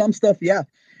 With some stuff, yeah,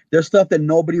 there's stuff that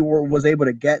nobody was able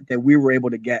to get that we were able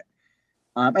to get.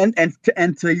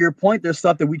 And to your point, there's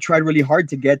stuff that we tried really hard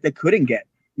to get that couldn't get.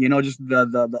 Just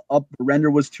the render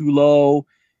was too low.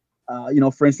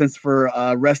 For instance, for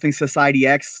Wrestling Society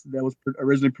X, that was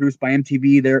originally produced by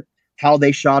MTV, how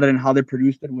they shot it and how they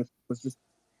produced it was just,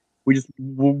 we just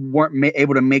weren't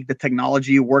able to make the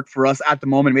technology work for us at the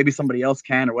moment. Maybe somebody else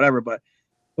can or whatever, but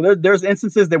there's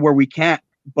instances where we can't.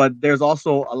 But there's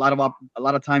also a lot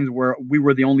of times where we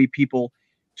were the only people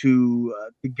to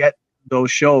get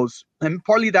those shows, and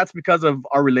partly that's because of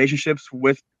our relationships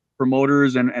with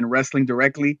promoters and wrestling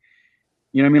directly.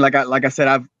 You know what I mean? Like I said,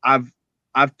 I've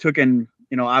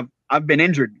been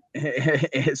injured,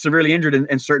 severely injured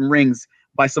in certain rings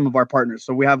by some of our partners.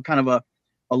 So we have kind of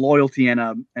a loyalty and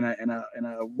a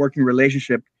working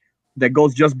relationship that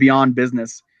goes just beyond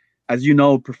business. As you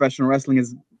know, professional wrestling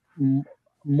is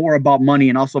more about money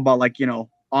and also about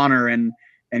honor and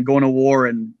going to war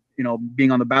and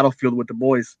being on the battlefield with the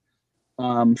boys.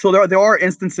 So there are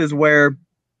instances where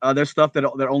there's stuff that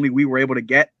only we were able to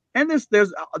get, and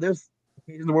there's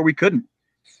occasions where we couldn't.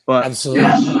 But absolutely,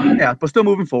 yeah, but still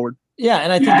moving forward. Yeah,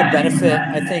 and I think the benefit,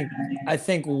 I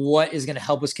think what is going to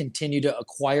help us continue to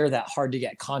acquire that hard to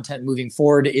get content moving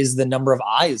forward is the number of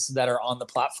eyes that are on the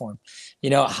platform.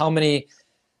 How many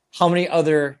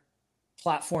other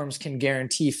platforms can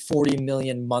guarantee 40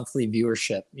 million monthly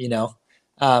viewership?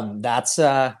 That's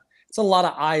it's a lot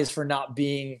of eyes for not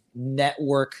being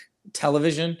network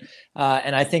television.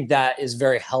 And I think that is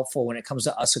very helpful when it comes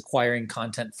to us acquiring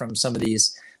content from some of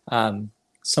these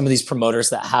promoters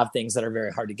that have things that are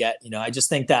very hard to get. I just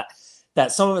think that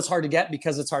some of it's hard to get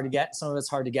because it's hard to get. Some of it's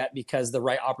hard to get because the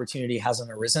right opportunity hasn't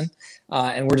arisen.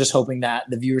 And we're just hoping that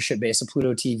the viewership base of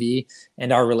Pluto TV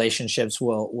and our relationships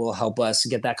will help us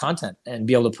get that content and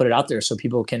be able to put it out there so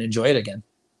people can enjoy it again.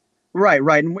 Right.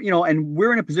 And, and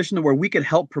we're in a position where we could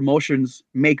help promotions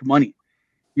make money.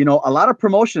 A lot of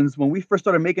promotions, when we first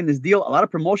started making this deal, a lot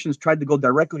of promotions tried to go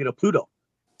directly to Pluto,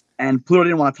 and Pluto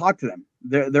didn't want to talk to them.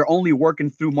 They're only working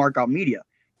through Markout Media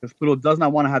because Pluto does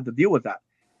not want to have to deal with that.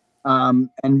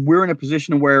 And we're in a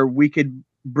position where we could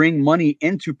bring money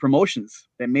into promotions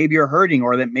that maybe are hurting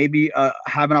or that maybe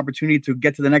have an opportunity to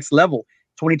get to the next level.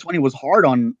 2020 was hard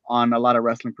on a lot of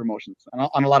wrestling promotions and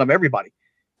on a lot of everybody.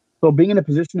 So being in a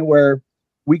position where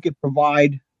we could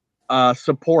provide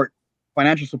support,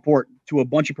 financial support to a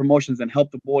bunch of promotions and help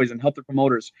the boys and help the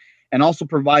promoters, and also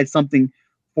provide something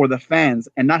for the fans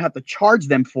and not have to charge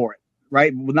them for it,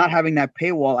 right? Not having that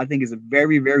paywall, I think, is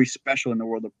very, very special in the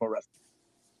world of pro wrestling.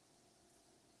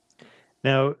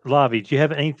 Now, Lavi, do you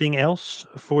have anything else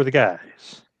for the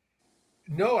guys?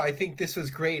 No, I think this was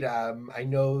great. I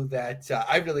know that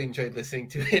I really enjoyed listening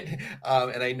to it,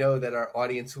 and I know that our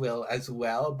audience will as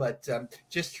well. But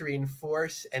just to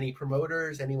reinforce, any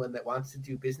promoters, anyone that wants to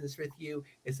do business with you,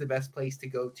 is the best place to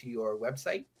go to your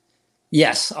website?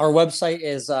 Yes, our website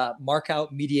is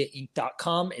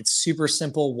markoutmediainc.com. It's super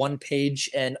simple, one page,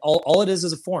 and all it is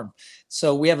a form.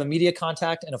 So we have a media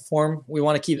contact and a form. We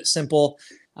want to keep it simple.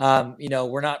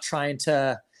 We're not trying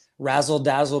to razzle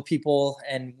dazzle people,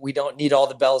 and we don't need all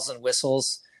the bells and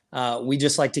whistles. We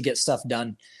just like to get stuff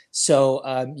done.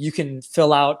 So you can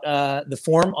fill out the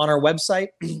form on our website.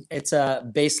 It's a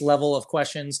base level of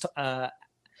questions,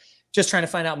 just trying to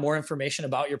find out more information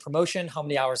about your promotion, how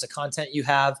many hours of content you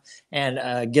have,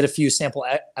 and get a few sample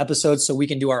episodes so we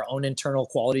can do our own internal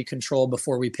quality control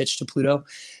before we pitch to Pluto.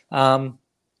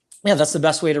 That's the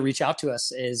best way to reach out to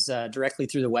us is directly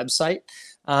through the website.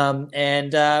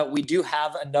 We do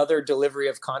have another delivery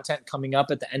of content coming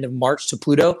up at the end of March to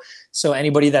Pluto. So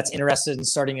anybody that's interested in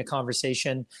starting a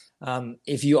conversation,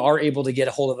 if you are able to get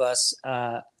a hold of us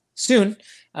soon,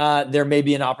 there may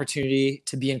be an opportunity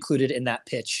to be included in that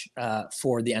pitch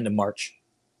for the end of March.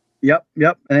 Yep.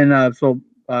 And I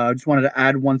just wanted to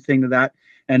add one thing to that.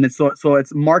 And it's so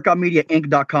it's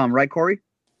markoutmediainc.com, right, Corey?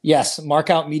 Yes,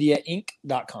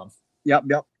 markoutmediainc.com. Yep.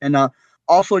 And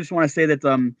also, I just want to say that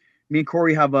me and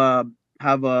Corey have a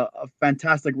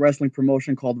fantastic wrestling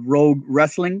promotion called Rogue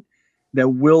Wrestling that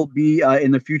will be in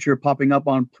the future popping up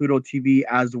on Pluto TV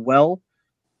as well.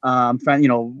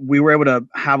 We were able to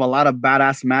have a lot of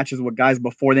badass matches with guys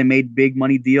before they made big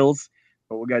money deals.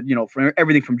 So we got from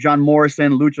everything from John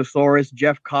Morrison, Luchasaurus,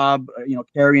 Jeff Cobb,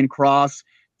 Karrion Kross,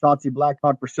 Shotzi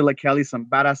Blackheart, Priscilla Kelly, some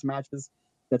badass matches.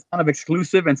 That's kind of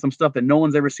exclusive and some stuff that no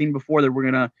one's ever seen before that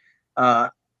we're going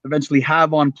to eventually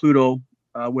have on Pluto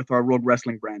with our Rogue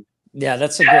Wrestling brand. Yeah,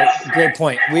 that's a great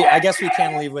point. I guess we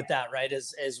can leave with that, right?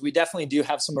 As we definitely do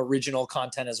have some original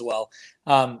content as well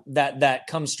that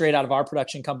comes straight out of our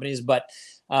production companies. But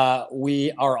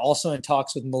we are also in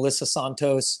talks with Melissa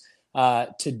Santos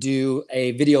to do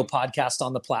a video podcast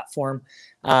on the platform.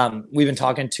 We've been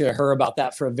talking to her about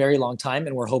that for a very long time,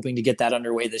 and we're hoping to get that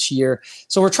underway this year.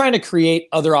 So we're trying to create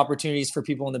other opportunities for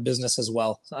people in the business as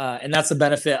well. And that's the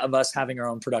benefit of us having our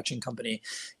own production company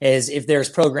is if there's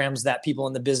programs that people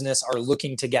in the business are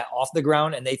looking to get off the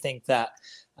ground and they think that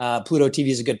Pluto TV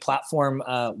is a good platform,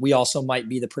 we also might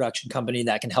be the production company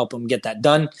that can help them get that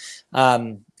done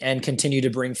and continue to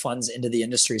bring funds into the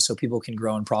industry so people can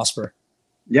grow and prosper.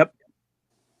 Yep.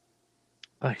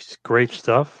 Nice. Great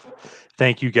stuff.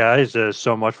 Thank you guys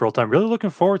so much for all time. Really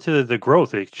looking forward to the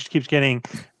growth. It just keeps getting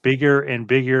bigger and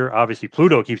bigger. Obviously,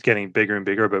 Pluto keeps getting bigger and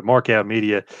bigger, but Markout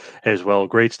Media as well.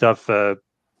 Great stuff.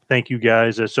 Thank you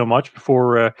guys so much.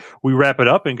 Before we wrap it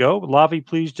up and go, Lavi,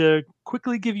 please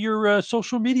quickly give your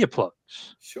social media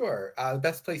plugs. Sure. The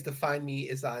best place to find me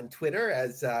is on Twitter,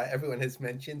 as everyone has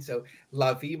mentioned. So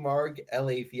Lavi Marg,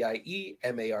 LAVIE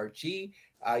MARG.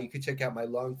 You can check out my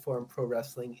long-form pro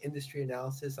wrestling industry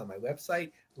analysis on my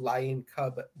website,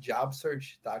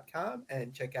 lioncubjobsearch.com,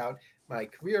 and check out my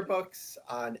career books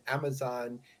on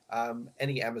Amazon,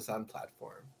 any Amazon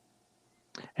platform.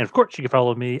 And of course, you can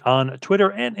follow me on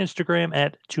Twitter and Instagram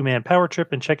at 2Man Power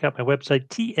Trip and check out my website,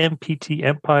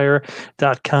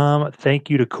 tmptempire.com. Thank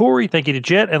you to Corey. Thank you to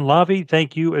Jet and Lavi.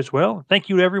 Thank you as well. Thank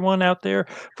you to everyone out there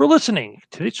for listening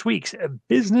to this week's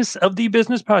Business of the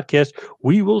Business podcast.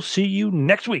 We will see you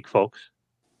next week, folks.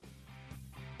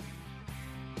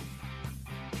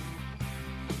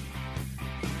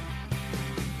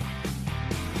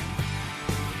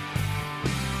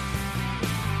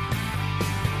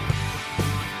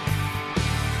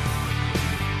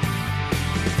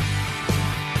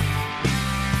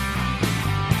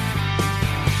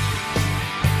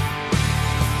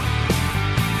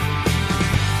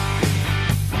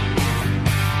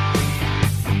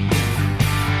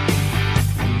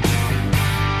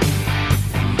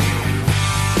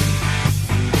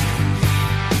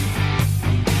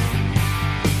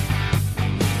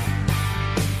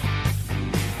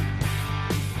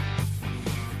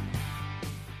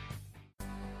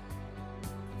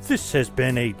 This has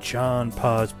been a John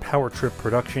Paz Power Trip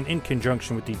production in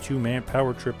conjunction with the Two Man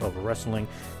Power Trip of Wrestling.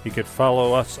 You could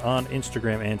follow us on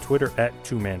Instagram and Twitter at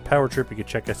Two Man Power Trip. You could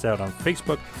check us out on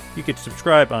Facebook. You could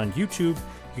subscribe on YouTube.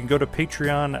 You can go to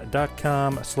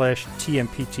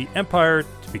patreon.com/TMPT Empire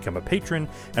to become a patron,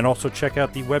 and also check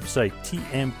out the website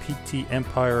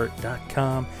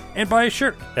tmptempire.com and buy a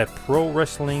shirt at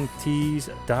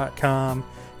prowrestlingtees.com.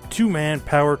 Two Man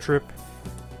Power Trip,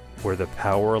 where the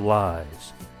power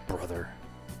lies, brother.